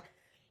taking BLI.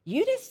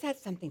 You just said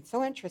something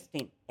so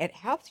interesting. It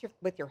helps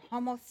with your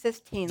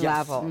homocysteine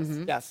levels.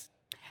 Yes.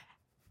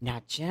 Now,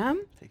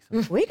 Jim,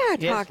 we got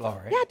to Yes, talk.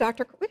 Laurie. Yeah,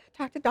 Doctor, we got to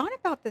talk to Don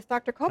about this,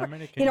 Dr. Colbert.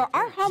 many can You know, you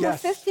our take?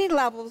 Yes. homocysteine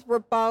levels were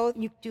both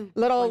You do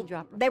little. one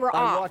dropper. They were I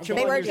off. watch him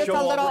They on were your just show a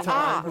all little the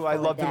time, off. who I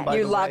love him, by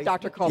You the love way.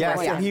 Dr. Colbert. Yes,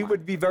 yeah. and he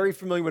would be very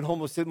familiar with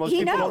homocysteine. Most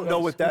He people don't know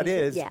knows. what that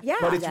is. Yeah.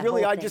 But it's That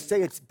really, whole I thing. just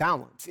say it's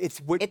balance. It's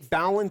what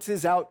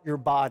balances out your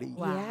body.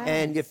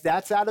 And if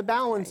that's out of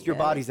balance, your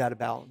body's out of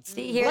balance.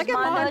 See, here's Look at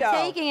Mondo Mondo.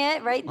 taking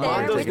it right there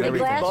Mondo's with gonna the be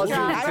glass buzzing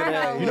drop.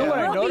 today. You know what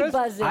I We'll be noticed?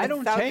 buzzing. I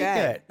don't So take good.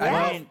 it. I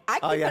Yes, mean, I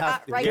Oh, keep you it have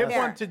up to. right Give there.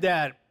 one to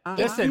Dad. It's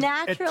Listen,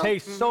 natural. it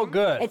tastes so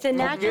good. It's a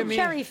natural me-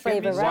 cherry give me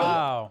flavor, some. right?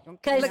 Wow.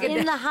 Because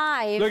in the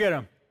hive, Look at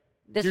him.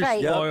 that's You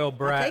right. spoiled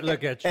brat. take it.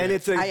 Look at you. And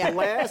it's a yeah.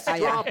 glass Oh, yeah.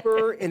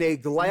 dropper in a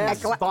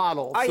glass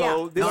bottle. Oh, yeah.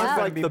 So this Yeah. is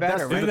Gonna like be the better.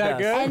 best of the Isn't that best.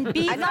 good? And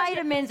B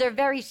vitamins are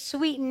very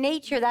sweet in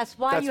nature. That's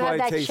why That's you why have it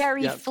that tastes-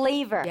 cherry yeah.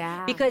 flavor.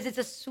 Yeah. Because it's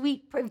a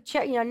sweet,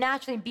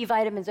 naturally B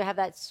vitamins have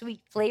that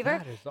sweet flavor.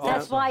 That is That's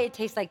awesome. why it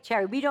tastes like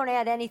cherry. We don't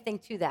add anything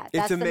to that. It's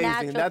That's the amazing.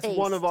 natural That's taste.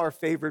 one of our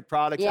favorite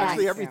products. Yes.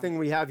 Actually, everything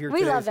we have here We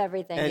today. love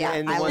everything. And, Yeah,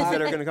 and the I ones love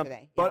that are it going to come.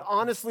 today. But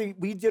honestly,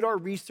 we did our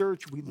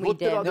research. We looked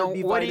did. at other no,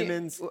 B what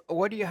vitamins.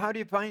 how do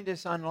you find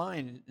this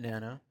online,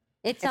 Nana?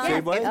 It's It's on.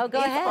 in- what? Oh, go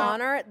It's ahead.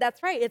 on our,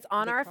 that's right. It's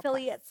on our B12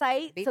 affiliate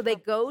site. So they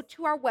B12. go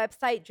to our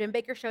website,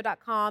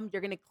 JimBakerShow.com.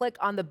 You're going to click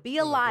on the Be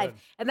Alive.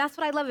 And that's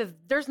what I love. If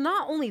there's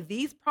not only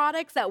these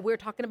products that we're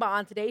talking about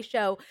on today's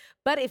show,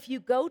 but if you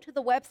go to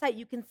the website,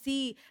 you can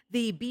see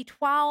the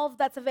B12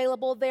 that's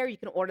available there. You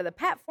can order the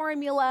pet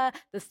formula,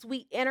 the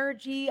sweet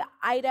energy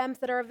items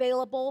that are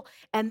available.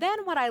 And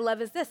then what I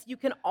love is this. You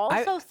can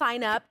also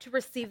sign up to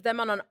receive them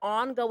on an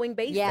ongoing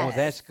basis. Yes. Oh,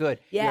 that's good.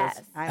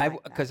 Yes. I like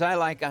that. Because I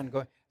like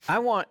ongoing. I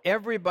want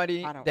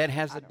everybody I don't- that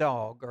has I a don't.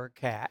 dog or a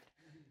cat,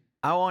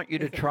 I want you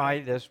to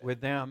try this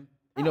with them.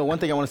 You know, one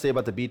thing I want to say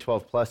about the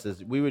B12 Plus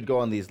is we would go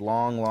on these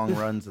long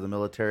runs of the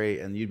military,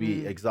 and you'd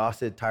be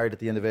exhausted, tired at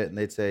the end of it, and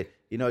they'd say,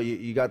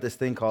 you got this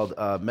thing called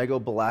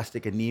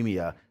megaballastic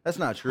anemia. That's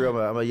not true.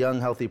 I'm a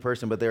young, healthy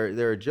person, but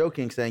they're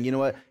joking, saying, you know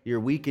what, you're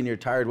weak and you're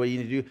tired. What do you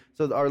need to do?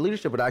 So our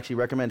leadership would actually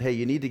recommend, hey,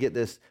 you need to get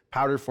this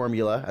powdered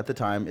formula. At the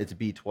time, it's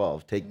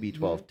B12. Take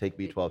B12. Take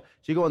B12. So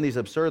you go on these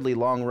absurdly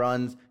long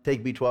runs,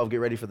 take B12, get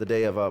ready for the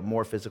day of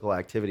more physical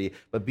activity.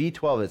 But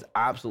B12 is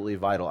absolutely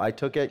vital. I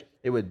took it.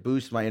 It would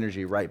boost my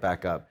energy right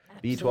back up.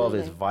 B12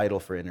 is vital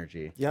for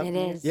energy. Yep. It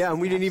is. Yeah, and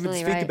we didn't even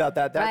speak about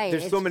that.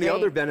 There's so many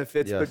other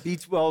benefits, but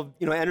B12,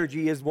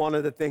 energy is one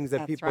of the things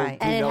that people do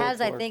And it know has,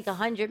 for. I think,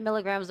 100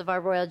 milligrams of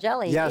our royal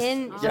jelly. Yes.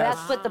 So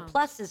that's what the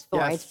plus is for.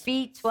 Yes. It's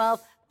B12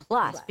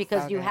 plus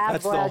because you have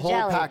That's royal the whole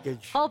jelly.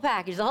 package. Whole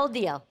package, the whole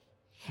deal.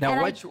 Now,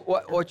 And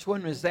which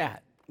one was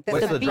that?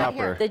 What's the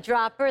dropper? The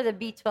dropper, the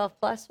B12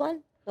 plus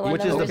one.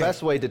 Which is the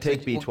best way to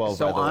take B12,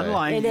 So by the way.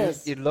 online,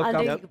 you look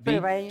Under- you up can put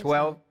it right in your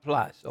B12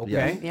 plus,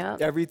 okay? Yeah.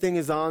 Everything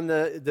is on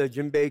the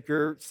Jim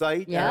Baker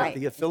site, Yeah.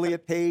 the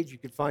affiliate page. You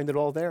can find it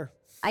all there.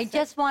 I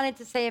just wanted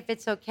to say, if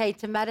it's okay,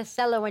 to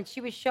Maricela, when she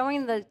was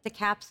showing the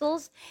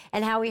capsules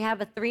and how we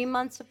have a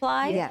 3-month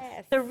supply,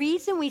 Yes. the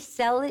reason we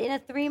sell it in a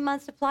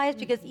 3-month supply is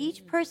because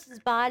each person's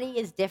body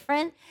is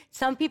different.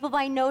 Some people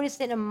might notice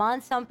it in a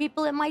month. Some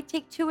people, it might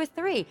take 2 or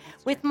 3.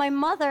 With my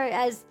mother,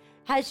 as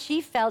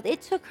she felt,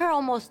 it took her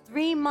almost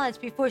 3 months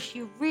before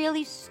she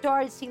really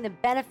started seeing the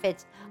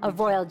benefits of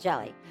royal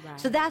jelly.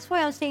 So that's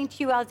why I'm saying to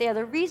you out there,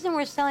 the reason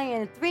we're selling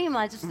it in 3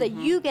 months is so that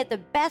you get the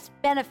best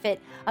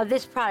benefit of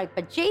this product.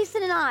 But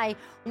Jason and I,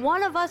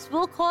 one of us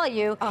will call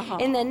you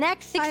in the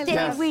next 6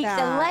 to 8 weeks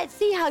and let's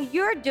see how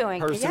you're doing.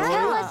 Personally?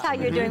 Tell us how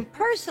you're doing.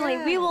 Personally,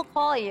 we will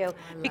call you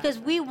because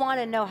we want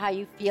to know how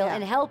you feel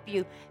and help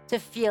you to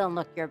feel and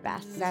look your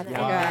best. That's good.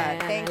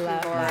 Thank you,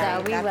 Laura.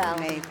 So we That's will.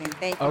 amazing.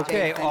 Thank you,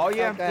 Okay, Jason. all you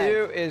So have good. to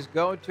do is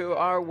go to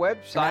our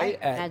website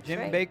at That's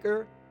right.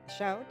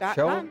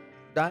 JimBakerShow.com.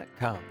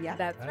 Show.com. Yeah.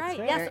 That's right.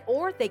 it. Yes,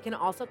 or they can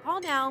also call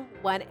now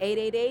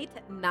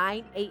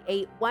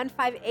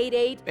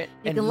 1-888-988-1588. You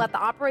And can let the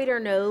operator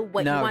know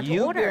what you now, want to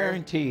you order.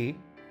 guarantee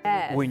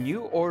Yes. when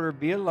you order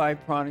Be Alive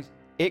products,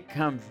 it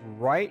comes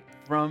right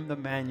from the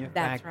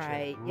manufacturer.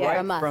 right. Yeah.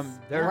 From us. From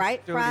their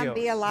Right from studio.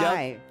 Be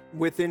Alive.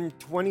 Within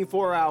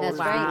 24 hours, That's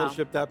right. we will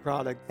ship that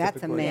product. That's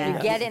typically. amazing.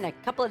 You get it in a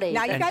couple of days.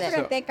 Now, you And guys are so-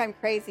 going to think I'm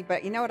crazy,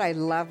 but you know what I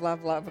love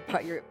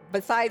about your,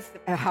 besides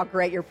how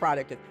great your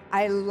product is,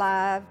 I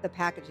love the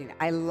packaging.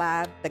 I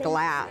love the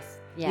glass.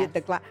 Yes.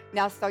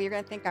 Now, so you're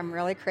going to think I'm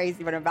really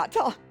crazy, but I'm about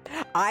to.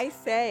 I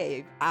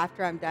save,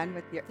 after I'm done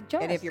with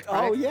any of your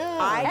products,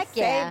 I Heck save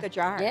yeah. the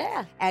jars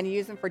Yeah. and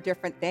use them for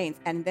different things.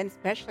 And then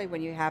especially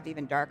when you have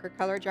even darker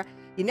color jars,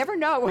 you never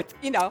know what's,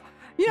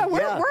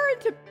 we're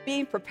into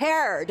being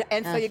prepared.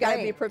 And so That's you got to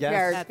right. be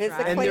prepared That's right.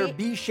 physically. And they're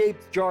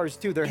B-shaped jars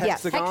too. They're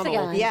Yes. hexagonal.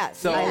 Hexagon. Yes.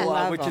 So, I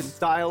love which them. is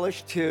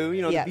stylish too.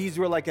 Yes. The bees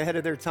were like ahead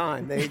of their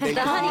time. They The came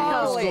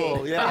honeycomb. old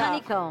school. The Yeah.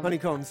 honeycomb.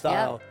 Honeycomb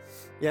style.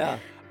 Yeah.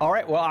 All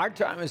right, well, our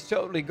time is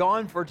totally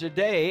gone for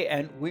today,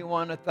 and we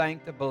want to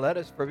thank the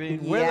Ballettas for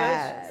being with us.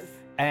 Yes.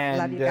 And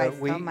Love you guys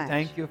we so much.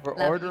 thank you for Love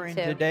you ordering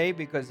too. today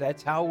because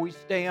that's how we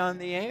stay on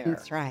the air.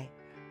 That's right.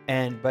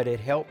 But it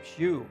helps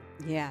you.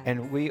 Yeah.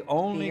 And we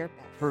only your best.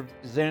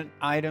 present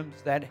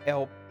items that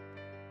help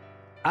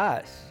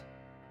us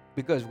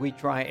because we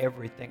try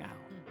everything out.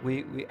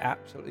 We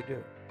absolutely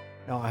do.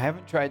 No, I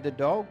haven't tried the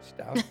dog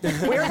stuff.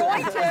 We're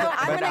going to.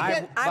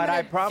 But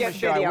I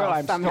promise you I will.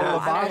 I'm still a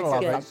bottle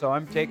of it, so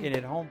I'm taking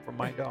it home for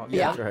my dog.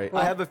 Yeah. That's right.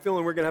 I have a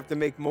feeling we're going to have to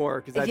make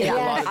more because I think a Yeah,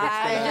 lot of it's I was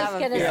gonna- just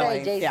going to Yeah. say,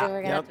 Jason, Yeah. we're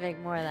going to have to make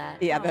more of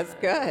that. Yeah, that's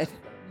good.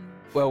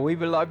 Well, we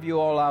love you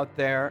all out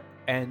there,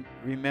 and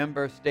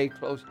remember, stay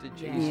close to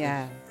Jesus.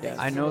 Yes.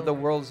 I know the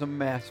world's a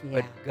mess,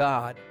 but Yeah.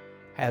 God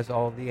has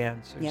all the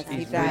answers. Yes, He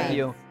He's does. with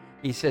you.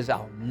 He says,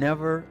 I'll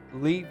never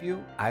leave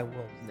you. I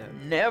will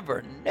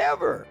never,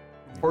 never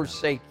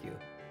forsake you.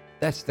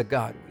 That's the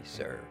God we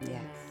serve.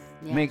 Yes.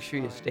 Make sure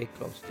you stay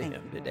close to Thank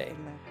Him you, today.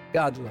 Lord.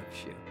 God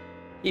loves you.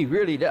 He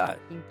really does.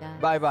 He does.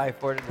 Bye-bye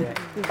for today.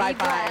 Bye-bye.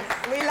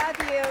 blessed. We love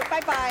you.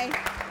 Bye-bye.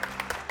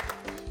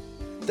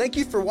 Thank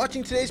you for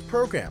watching today's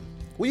program.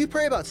 Will you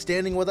pray about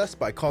standing with us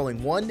by calling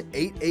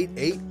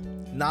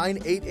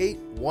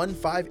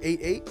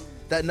 1-888-988-1588?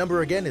 That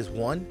number again is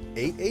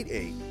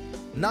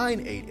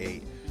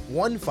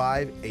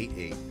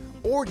 1-888-988-1588.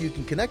 Or you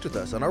can connect with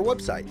us on our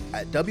website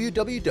at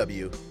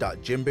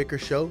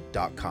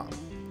www.jimbakkershow.com.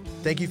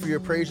 Thank you for your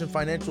praise and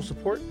financial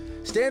support.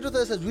 Stand with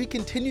us as we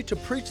continue to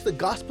preach the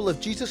gospel of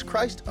Jesus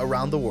Christ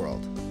around the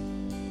world.